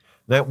indeed.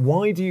 Now,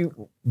 why do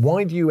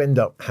you end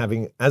up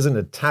having, as an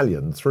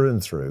Italian through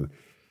and through,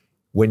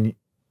 when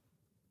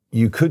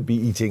you could be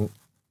eating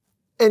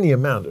any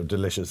amount of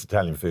delicious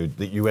Italian food,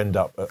 that you end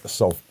up at a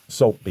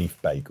salt beef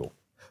bagel?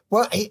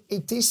 Well,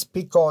 it is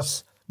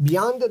because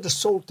beyond the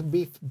salt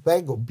beef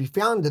bagel,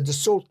 beyond the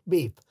salt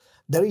beef,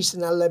 there is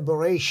an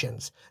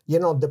elaborations. They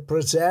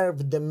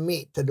preserve the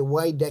meat, the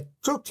way they're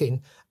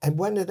cooking, and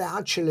when they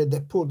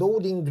put all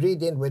the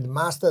ingredients with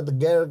mustard, the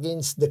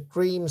gherkins, the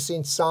creams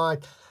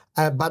inside.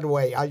 By the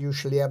way, I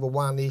usually have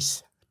one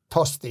is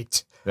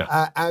toasted,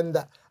 and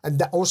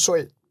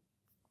also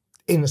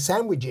in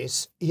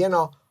sandwiches.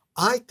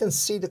 I can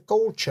see the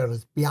culture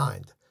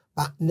behind,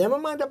 but never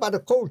mind about the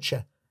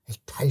culture. It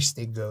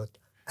tasted good,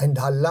 and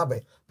I love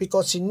it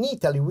because in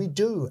Italy we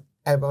do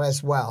have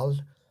as well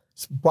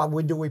what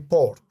we do with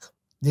pork.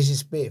 This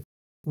is beef.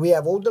 We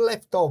have all the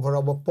leftover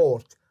of a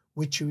pork,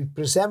 which we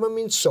preserve them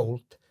in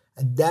salt,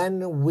 and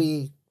then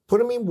we put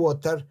them in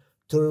water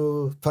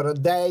for a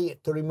day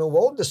to remove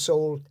all the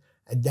salt,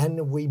 and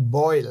then we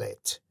boil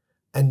it.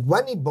 And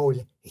when you boil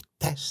it, it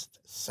tastes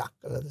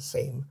exactly the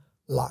same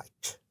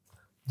like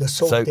the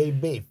salty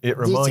beef. It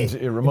reminds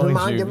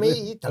you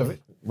me Italy.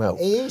 Well,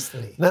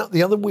 easily. Now,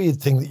 the other weird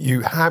thing that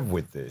you have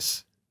with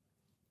this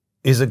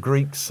is a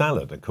Greek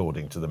salad,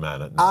 according to the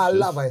man at Noscia's. I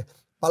love it.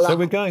 But So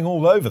we're going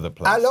all over the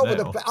place all over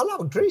now. the place. I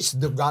love Greece.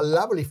 They've got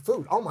lovely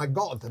food. Oh my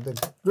God, they're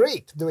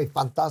great, doing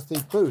fantastic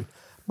food.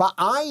 But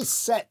I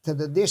said to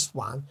this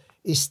one,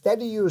 instead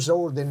of use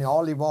ordinary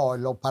olive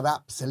oil or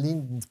perhaps a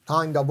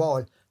kind of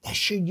oil, they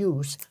should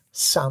use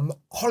some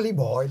olive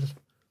oil.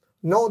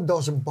 Not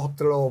those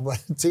bottle of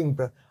thing,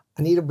 but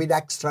a little bit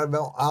extra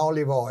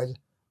olive oil.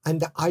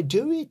 And I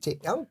do eat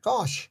it. Oh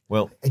gosh.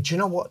 Well, And do you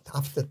know what? I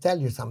have to tell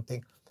you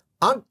something.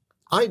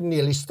 I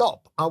nearly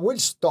stop. I will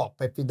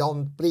stop if you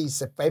don't,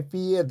 please, if you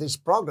hear this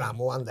program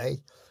one day.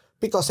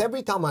 Because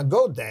every time I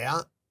go there,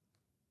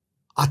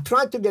 I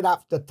try to get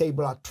off the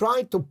table. I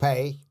try to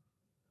pay.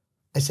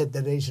 I said,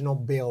 there is no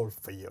bill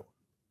for you.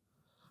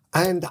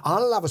 And I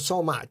love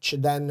so much.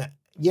 Then,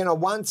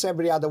 once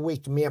every other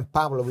week, me and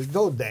Pablo, we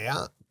go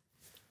there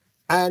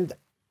and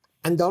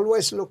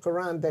always look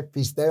around if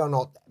he's there or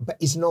not. But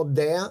he's not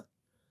there.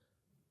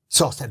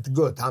 So I said,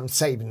 good, I'm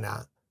saving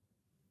now.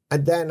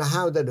 And then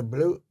out of the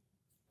blue,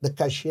 the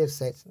cashier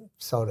says,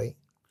 sorry.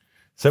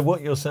 so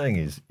what you're saying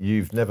is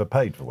you've never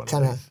paid for one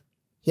of these?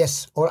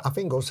 Yes, or I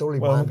think also only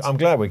Well, once. I'm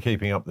glad we're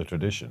keeping up the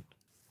tradition.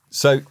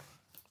 So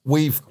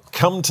we've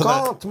come to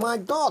that. God, my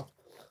God.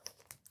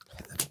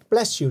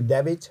 Bless you,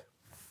 David.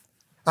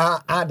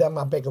 Adam,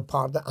 I beg your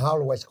pardon. I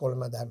always call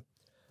him Adam.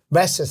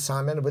 Bless you,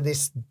 Simon, with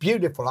this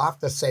beautiful, I have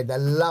to say, they're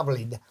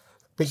lovely.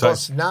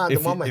 Because So now at the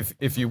moment...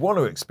 if you want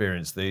to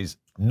experience these,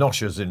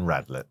 Nosher's in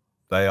Radlett.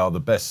 They are the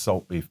best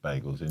salt beef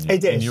bagels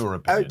in your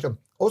opinion. Okay.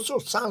 Also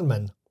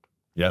salmon.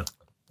 Yeah.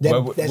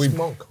 They're we've,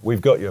 smoke.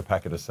 we've got you a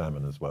packet of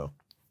salmon as well.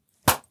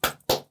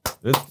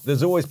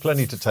 There's always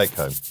plenty to take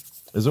home.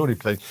 There's already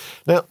plenty.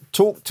 Now,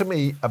 talk to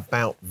me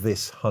about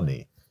this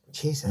honey.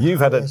 Jesus, You've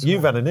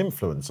had an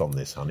influence on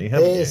this honey,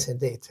 haven't you? Yes,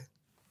 indeed.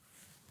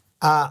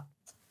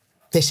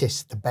 This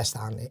is the best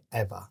honey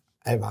ever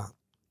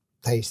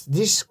taste.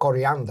 This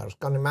coriander,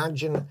 can you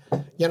imagine,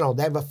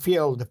 they have a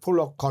field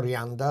full of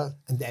coriander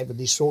and they have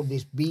this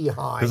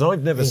beehive. Because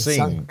I've never inside.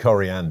 seen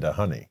coriander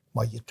honey.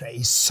 Well, you try,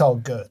 it's so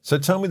good. So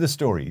tell me the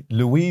story.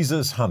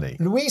 Louisa's honey.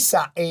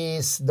 Louisa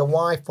is the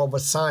wife of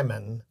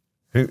Simon.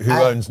 Who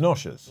owns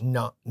Nosher's?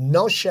 No,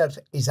 Nosher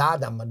is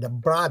Adam, the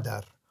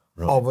brother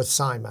of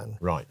Simon.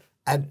 Right.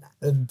 And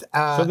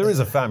So there is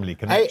a family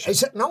connection.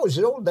 it's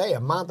all there.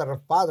 Mother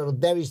and father,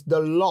 there is the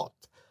lot.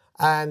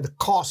 And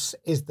Kos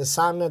is the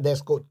son.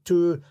 There's got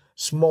two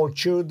small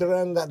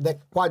children that they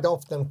quite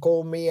often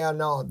call me.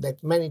 That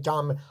many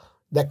times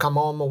they come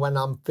home when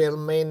I'm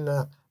filming.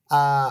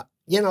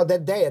 They're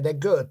there, they're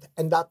good.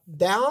 And that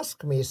they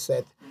asked me,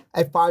 said,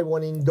 if I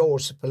want to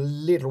endorse for a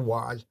little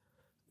while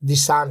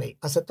this honey.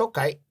 I said,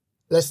 okay,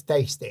 let's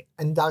taste it.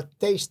 And I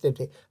tasted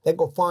it. They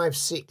got 5,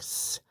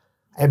 6,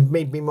 and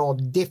maybe more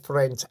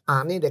different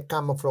honey. They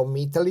come from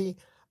Italy.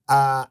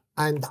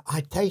 And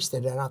I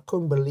tasted it and I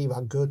couldn't believe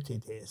how good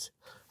it is.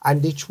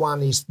 And each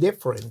one is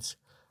different.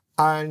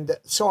 And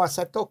so I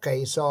said,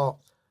 okay, so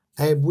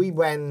we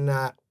went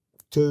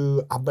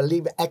to, I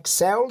believe,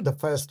 Excel, the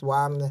first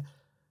one.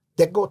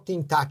 They got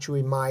in touch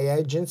with my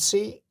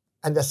agency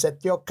and I said,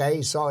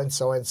 okay, so and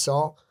so and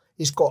so.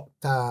 He's got,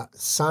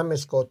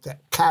 Simon's got a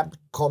cab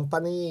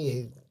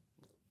company,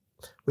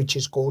 which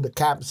is called the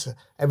cabs.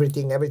 Every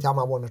time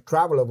I want to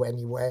travel or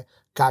anywhere,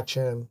 catch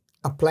a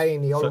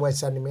plane, he always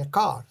sending me a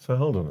car. So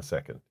hold on a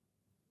second.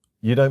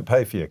 You don't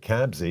pay for your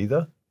cabs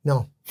either?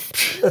 No.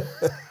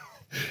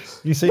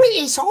 You see, But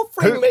he's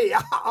offering me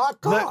a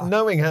car.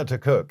 knowing how to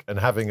cook and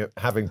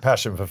having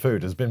passion for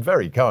food has been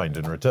very kind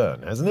in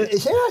return, hasn't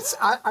it? Yes,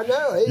 I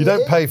know. You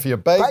don't pay for your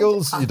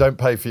bagels, you don't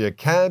pay for your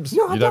cabs,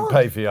 No, I you don't don't.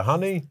 pay for your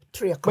honey.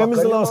 3 o'clock When was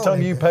the in last time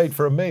morning. you paid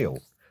for a meal?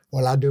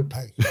 Well, I do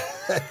pay.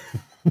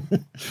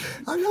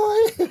 I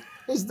know.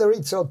 It's the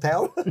Ritz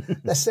Hotel.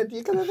 They said,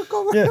 you can have a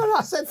coffee. Yeah.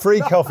 I said, Free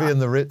no. coffee in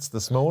the Ritz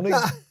this morning.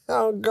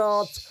 Oh,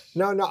 God.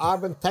 No, I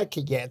haven't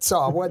taken it yet. So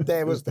I went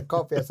there, was the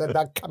coffee. I said,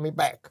 I'm coming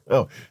back.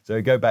 Oh,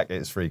 so go back,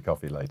 it's free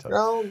coffee later.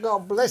 Oh,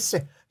 God bless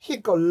you. He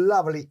got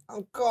lovely.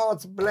 Oh,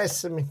 God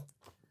bless me.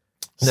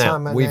 Now,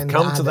 Simon we've and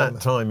come to Adam.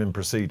 that time in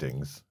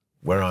proceedings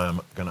where I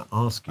am going to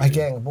ask you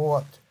Again,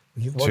 what?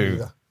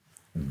 to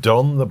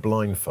don the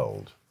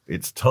blindfold.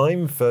 It's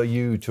time for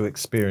you to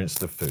experience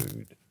the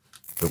food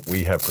that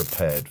we have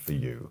prepared for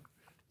you.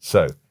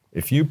 So,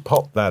 if you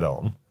pop that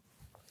on,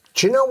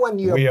 Do you know when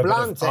you're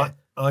blunt?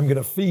 I'm going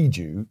to feed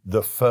you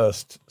the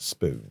first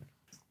spoon.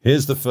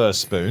 Here's the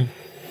first spoon.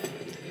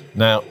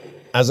 Now,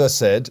 as I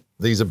said,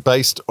 these are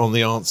based on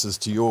the answers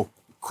to your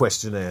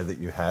questionnaire that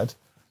you had.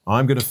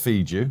 I'm going to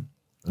feed you.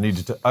 I need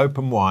you to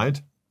open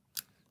wide.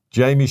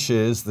 Jamie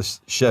Shears, the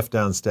chef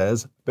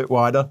downstairs, a bit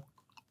wider.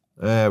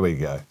 There we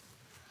go.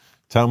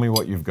 Tell me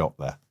what you've got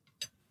there.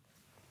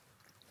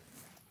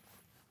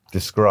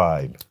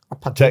 Describe. A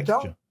potato?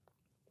 Texture.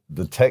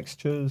 The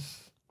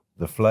textures,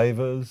 the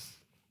flavors.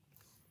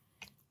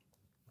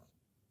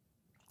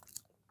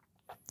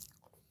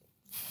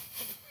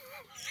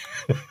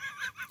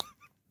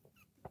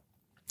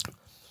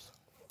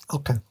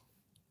 Okay.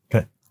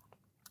 Okay.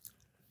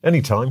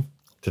 Anytime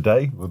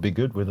today would be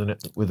good with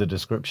a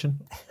description.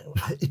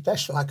 It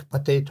tastes like a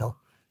potato.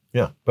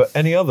 Yeah, but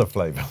any other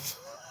flavors?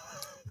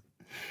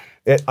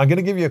 I'm going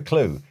to give you a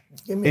clue.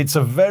 It's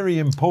a very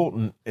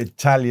important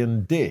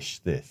Italian dish,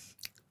 this.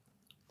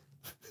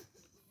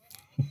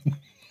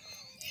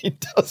 He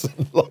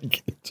doesn't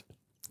like it.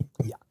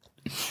 Yeah.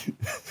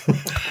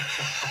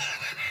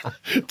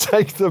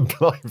 Take the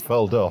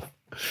blindfold off.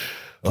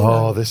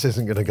 Oh, this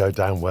isn't going to go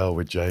down well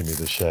with Jamie,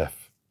 the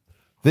chef.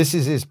 This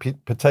is his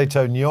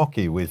potato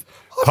gnocchi with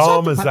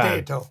parmesan.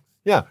 Potato.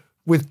 Yeah,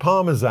 with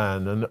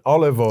parmesan and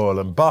olive oil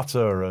and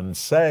butter and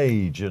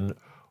sage and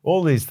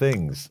all these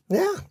things.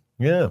 Yeah.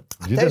 Yeah.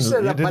 You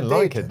didn't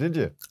like it, did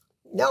you?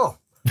 No.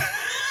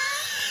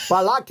 But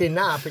I like it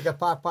now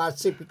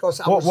because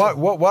I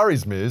what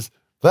worries me is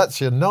that's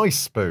your nice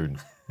spoon.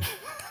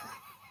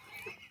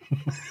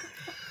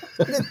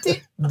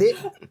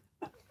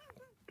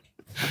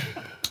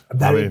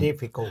 Very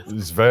difficult.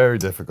 It's very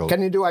difficult.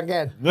 Can you do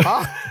again?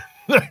 Huh?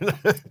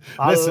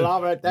 I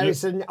love it.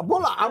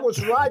 Well, I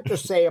was right to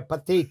say a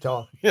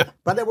potato,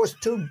 but it was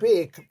too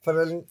big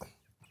for a...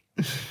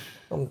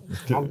 Oh,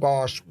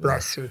 gosh,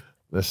 bless you.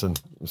 Listen,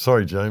 I'm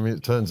sorry, Jamie.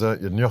 It turns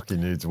out your gnocchi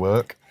needs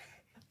work.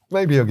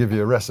 Maybe I'll give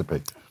you a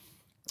recipe.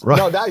 Right.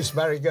 No, that is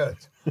very good.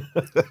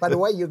 By the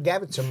way, you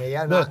gave it to me.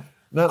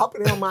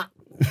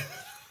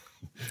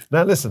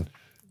 Now, listen,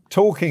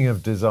 talking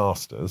of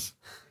disasters,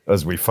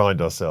 as we find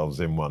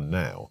ourselves in one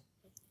now,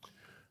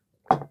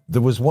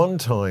 there was one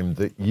time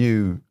that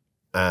you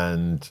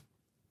and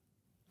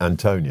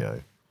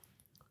Antonio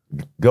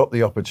got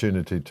the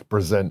opportunity to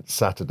present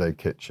Saturday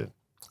Kitchen.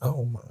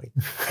 Oh, my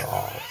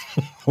God.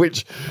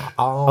 Which,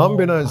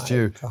 unbeknownst to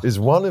you, is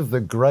one of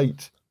the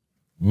great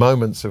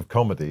moments of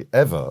comedy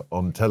ever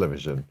on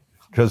television.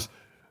 Because,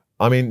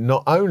 I mean,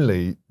 not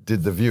only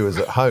did the viewers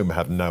at home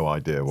have no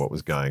idea what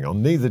was going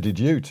on, neither did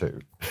you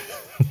two.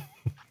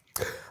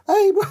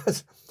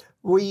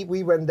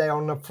 We went there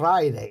on a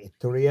Friday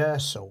to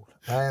rehearsal.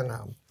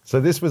 So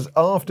this was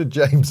after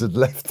James had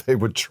left. They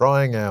were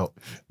trying out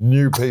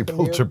new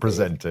people to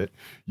present it.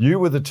 You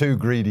were the two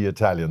greedy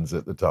Italians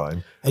at the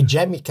time. And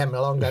Jamie came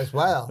along as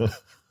well.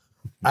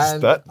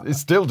 And it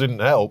still didn't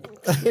help.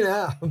 You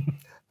know,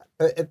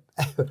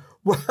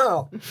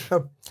 well,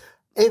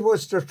 it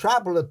was the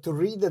trouble to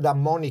read the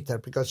monitor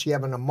because you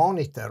have a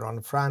monitor on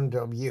front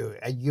of you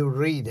and you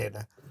read it.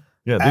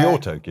 Yeah, the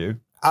auto cue.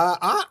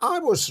 I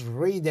was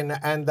reading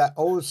and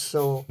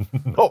also...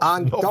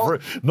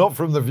 not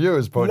from the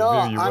viewer's point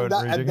of view, you weren't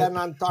reading and then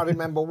I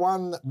remember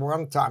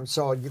one time,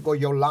 so you go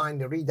your line,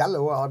 you read,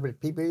 hello, other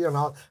people, you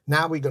know,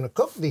 now we're going to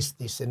cook this,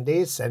 and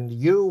this, and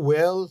you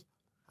will,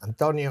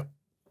 Antonio.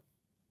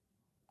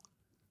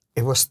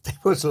 It was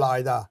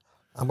like that.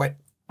 I went,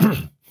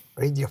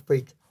 read your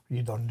feet.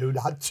 You don't do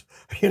that.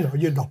 You know,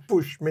 you don't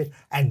push me.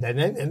 And then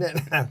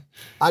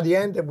at the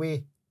end,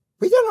 we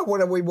don't know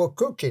what we were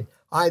cooking.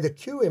 I had a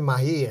cue in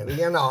my ear,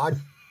 I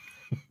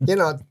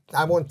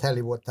won't tell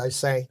you what I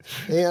say,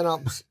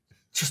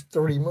 just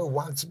to remove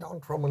once,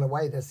 don't throw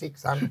away the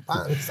 600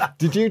 pounds.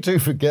 Did you two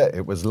forget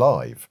it was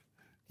live?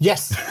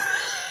 Yes.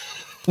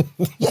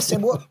 Yes,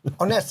 it was,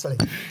 honestly.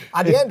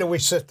 At the end, we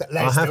said,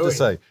 I have to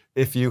say,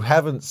 if you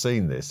haven't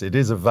seen this, it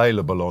is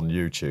available on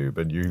YouTube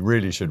and you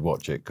really should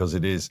watch it because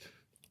it is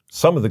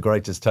some of the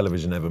greatest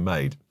television ever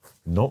made.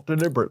 Not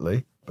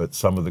deliberately, but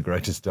some of the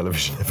greatest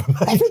television ever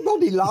made.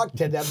 Everybody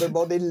liked it.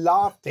 Everybody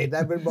laughed it.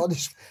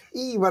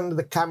 Even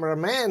the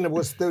cameraman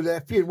was still there.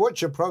 If you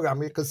watch the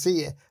program, you can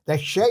see it. They're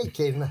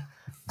shaking.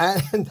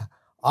 And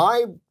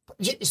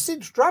see,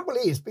 the trouble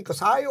is,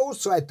 because I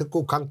also had to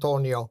cook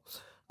Antonio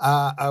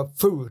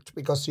food,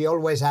 because you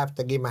always have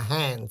to give him a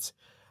hand.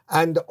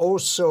 And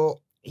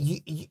also,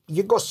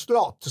 you go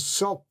slot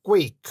so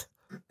quick.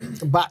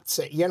 But,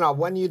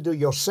 when you do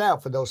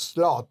yourself those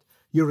slot,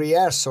 you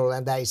rehearsal,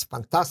 and that is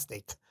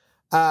fantastic.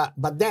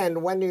 But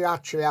then when you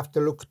actually have to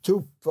look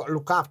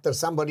after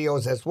somebody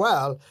else as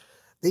well,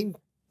 they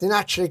didn't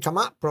actually come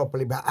up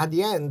properly. But at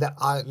the end,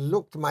 I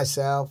looked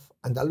myself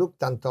and I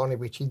looked at Antonio,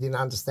 which he didn't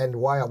understand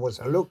why I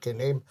was looking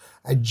at him.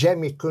 And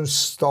Jamie couldn't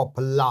stop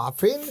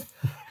laughing.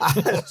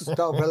 I said,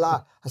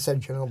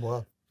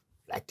 what?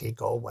 Let it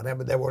go,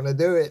 whatever they want to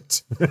do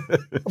it.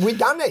 We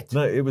done it.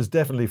 No, it was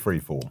definitely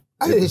freeform.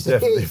 It was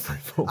definitely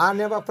freeform. I'll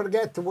never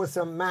forget, there was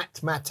a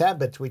Matt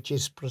Abbott, which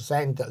is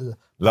presented.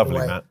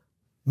 Lovely Matt.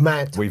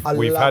 Matt.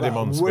 We've had him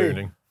on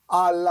Spooning.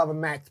 I love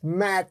Matt.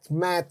 Matt,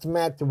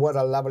 what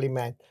a lovely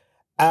man.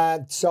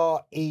 And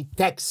so he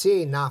texts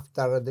in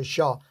after the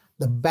show,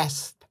 the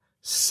best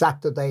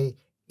Saturday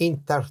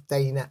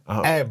entertainer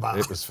ever.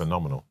 It was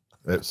phenomenal.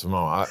 It's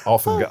phenomenal. I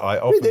often go back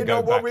and watch it. We didn't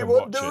know what we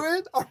were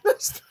doing,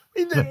 honestly.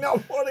 We didn't know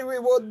what we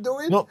were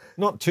doing.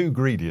 Not too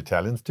greedy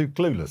Italians, too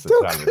clueless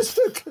Italians.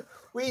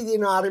 We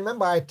didn't know. I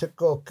remember I had to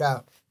cook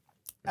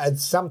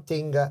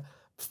something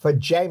for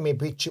Jamie,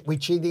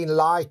 which he didn't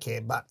like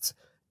it, but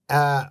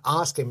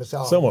ask him.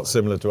 So, somewhat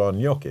similar to our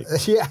gnocchi.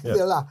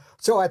 Yeah.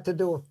 So I had to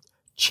do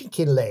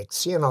chicken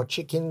legs,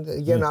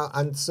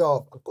 and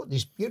so I got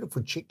this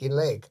beautiful chicken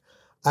leg.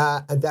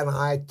 And then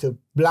I had to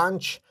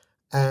blanch,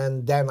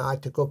 and then I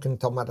had to cook in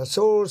tomato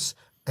sauce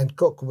and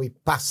cook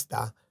with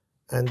pasta,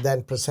 and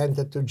then present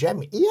it to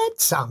Jamie. He had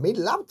some. He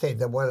loved it.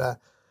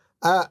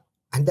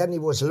 And then he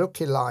was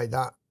looking like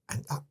that.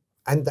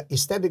 And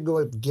instead of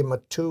going to give him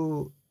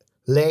 2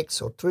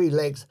 legs or 3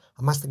 legs,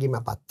 I must have given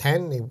him about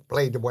 10. He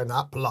went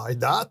up like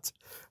that.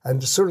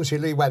 And as soon as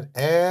he went,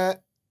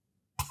 But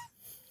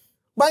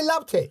I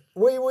loved it.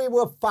 We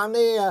were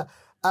funny.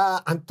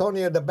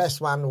 Antonio, the best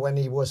one, when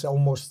he was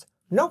almost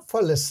not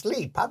fall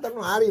asleep. I don't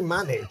know how he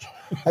managed.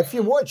 If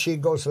you watch, he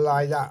goes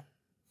like that.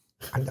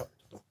 And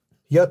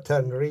your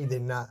turn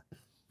reading that.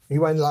 He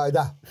went like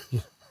that.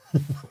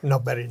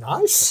 Not very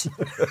nice.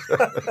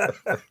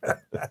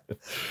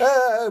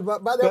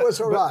 but it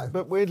was all right.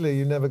 But weirdly,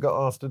 you never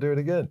got asked to do it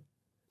again.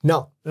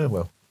 No. Oh,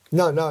 well.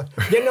 No. No,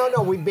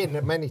 we've been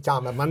there many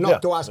times, but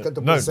not to ask her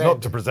to present. No,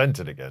 not to present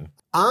it again.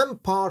 I'm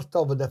part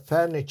of the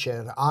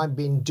furniture I've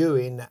been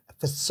doing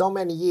for so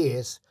many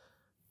years,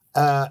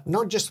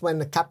 not just when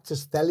the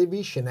Captain's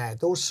Television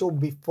had, also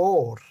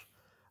before.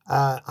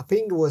 I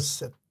think it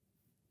was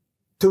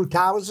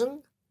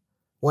 2000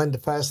 when the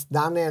first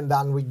done it, and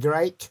done with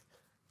Greg,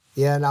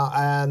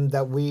 and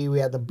we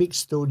had a big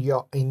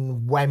studio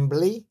in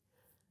Wembley,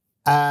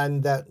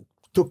 and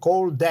took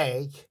all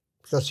day,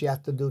 because you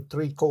have to do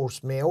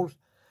 3-course meals,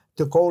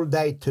 took all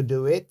day to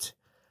do it.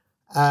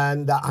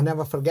 And I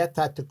never forget,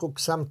 I had to cook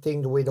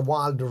something with a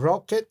wild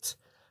rocket,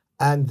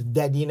 and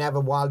they didn't have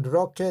a wild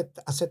rocket.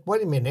 I said,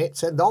 wait a minute. I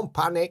said, don't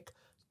panic.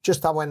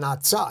 Just I went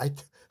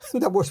outside.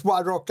 There was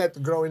wild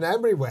rocket growing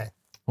everywhere.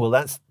 Well,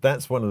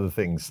 that's one of the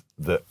things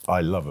that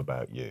I love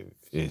about you,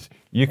 is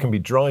you can be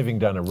driving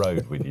down a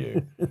road with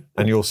you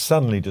and you'll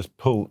suddenly just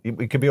pull,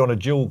 it could be on a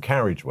dual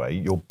carriageway,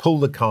 you'll pull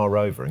the car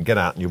over and get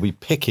out and you'll be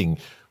picking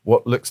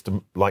what looks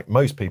to, like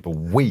most people,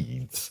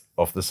 weeds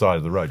off the side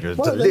of the road. You're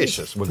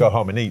delicious. We'll go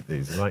home and eat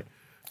these. Right?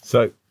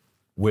 So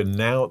we're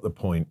now at the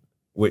point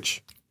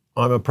which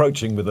I'm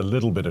approaching with a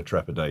little bit of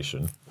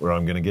trepidation, where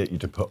I'm going to get you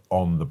to put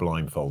on the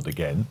blindfold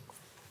again.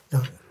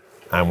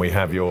 And we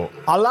have your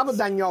I love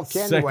the gnocchi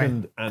anyway.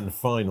 Second and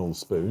final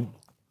spoon.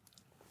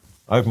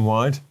 Open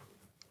wide.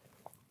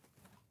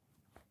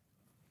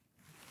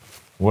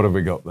 What have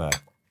we got there?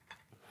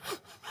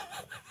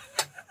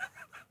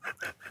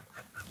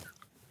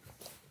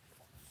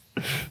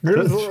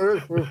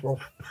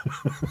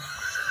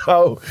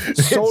 Oh,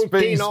 it's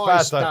been Saltine spatter.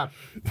 oyster.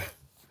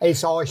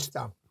 It's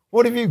oyster.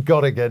 What have you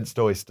got against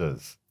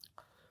oysters?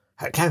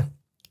 Okay.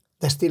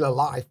 They're still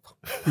alive.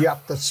 You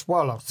have to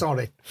swallow,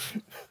 sorry.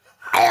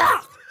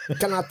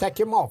 Can I take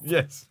him off?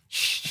 Yes.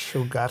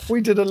 Sugar.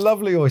 We did a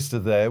lovely oyster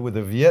there with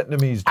a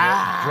Vietnamese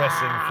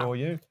dressing for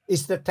you.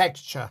 It's the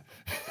texture.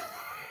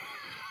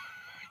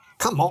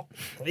 Come on.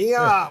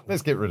 Yeah.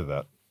 Let's get rid of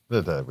that.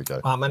 There we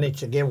go. I managed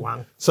to get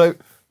one. So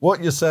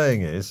what you're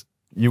saying is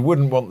you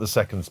wouldn't want the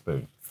second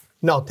spoon.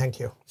 No, thank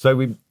you. So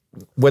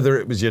whether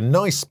it was your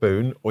nice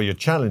spoon or your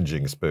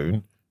challenging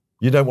spoon,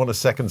 you don't want a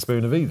second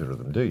spoon of either of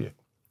them, do you?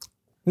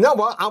 No,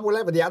 well, I will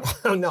have the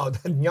other. No,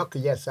 the gnocchi,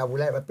 yes, I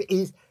will have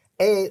it.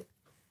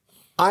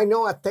 I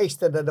know I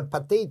tasted the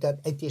potato.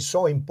 It is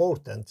so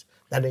important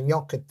that the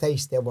gnocchi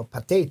taste of a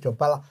potato,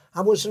 but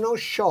I was not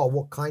sure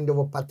what kind of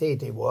a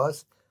potato it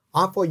was.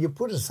 I thought you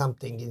put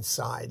something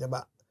inside,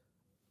 but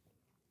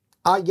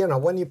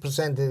when you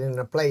present it in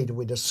a plate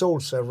with the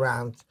sauce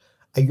around,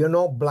 and you're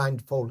not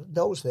blindfolded,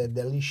 those are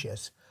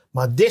delicious.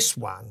 But this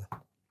one,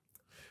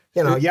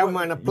 you have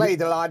on a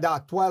plate like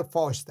that, 12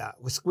 oyster,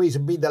 we squeeze a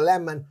bit of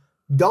lemon,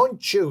 don't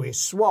chew it,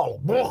 swallow,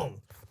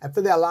 boom.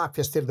 After their life,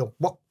 you still do,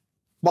 wah,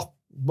 wah,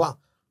 wah.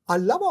 I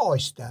love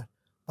oyster.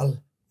 Well,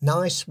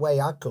 nice way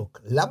I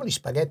cook. Lovely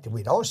spaghetti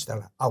with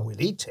oyster, I will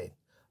eat it.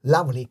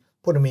 Lovely.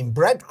 Put them in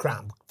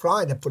breadcrumb,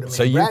 fry them, put them in bread.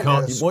 So you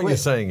can't, what you're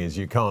saying is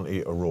you can't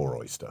eat a raw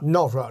oyster.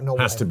 No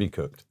Has way. to be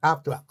cooked.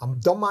 After,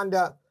 don't mind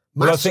the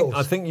Well,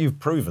 I think you've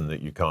proven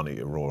that you can't eat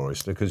a raw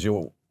oyster, because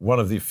you're one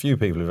of the few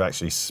people who've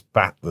actually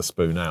spat the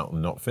spoon out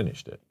and not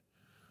finished it.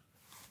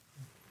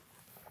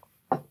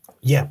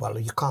 Yeah, well,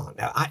 you can't.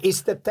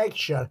 It's the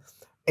texture.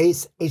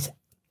 It's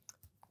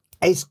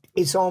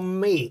on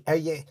me.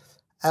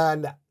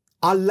 And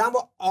I love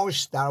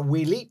oyster.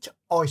 We'll eat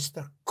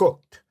oyster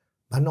cooked,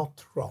 but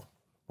not raw.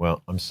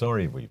 Well, I'm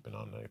sorry we've been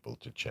unable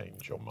to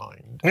change your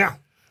mind. Yeah.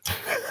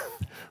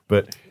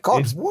 But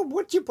God,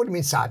 what do you put them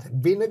inside?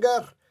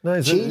 Vinegar?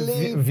 No,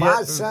 chili?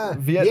 Pasta?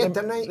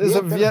 Vietnamese? There's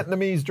a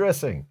Vietnamese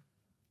dressing.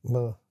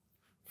 Well,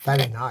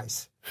 very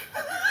nice.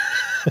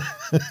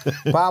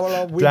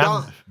 Paolo,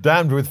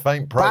 damned with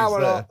faint praise Paolo,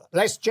 there.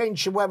 let's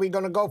change where we're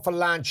going to go for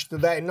lunch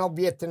today. No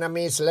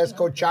Vietnamese, let's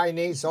go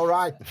Chinese, all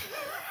right?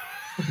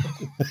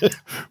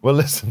 Well,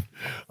 listen,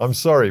 I'm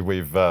sorry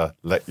we've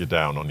let you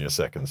down on your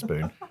second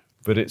spoon,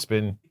 but it's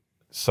been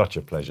such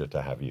a pleasure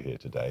to have you here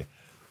today.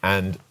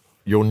 And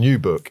your new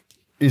book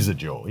is a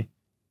joy.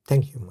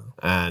 Thank you, Mark.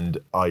 And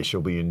I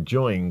shall be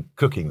enjoying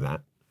cooking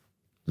that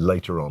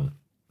later on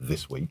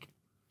this week.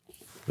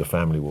 The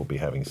family will be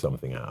having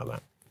something out of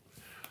that.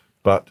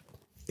 But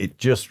it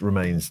just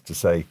remains to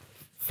say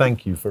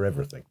thank you for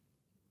everything.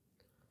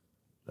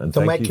 And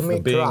thank you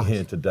for being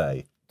here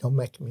today. Don't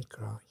make me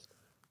cry.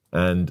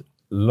 And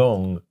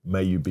long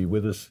may you be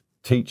with us,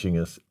 teaching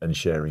us and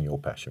sharing your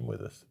passion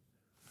with us.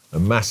 A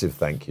massive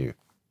thank you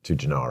to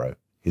Gennaro.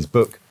 His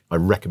book I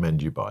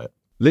recommend you buy it.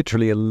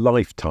 Literally a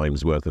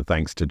lifetime's worth of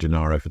thanks to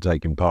Gennaro for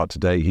taking part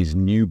today. His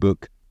new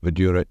book,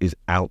 Verdure, is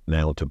out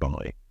now to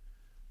buy.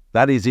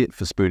 That is it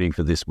for Spooning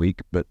for this week,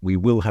 but we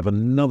will have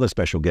another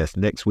special guest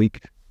next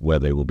week where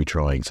they will be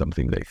trying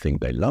something they think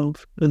they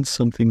love and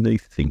something they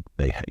think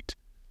they hate.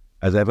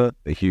 As ever,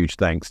 a huge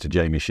thanks to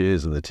Jamie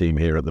Shears and the team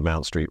here at the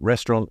Mount Street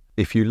Restaurant.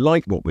 If you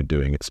like what we're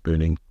doing at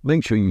Spooning,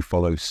 make sure you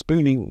follow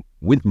Spooning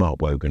with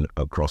Mark Wogan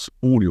across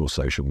all your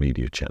social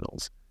media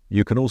channels.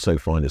 You can also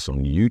find us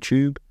on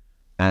YouTube,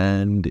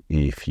 and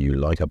if you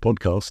like our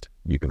podcast,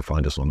 you can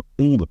find us on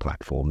all the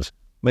platforms.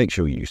 Make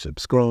sure you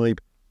subscribe,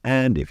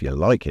 and if you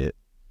like it,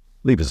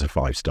 leave us a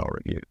 5-star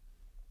review.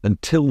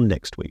 Until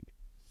next week,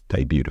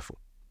 stay beautiful.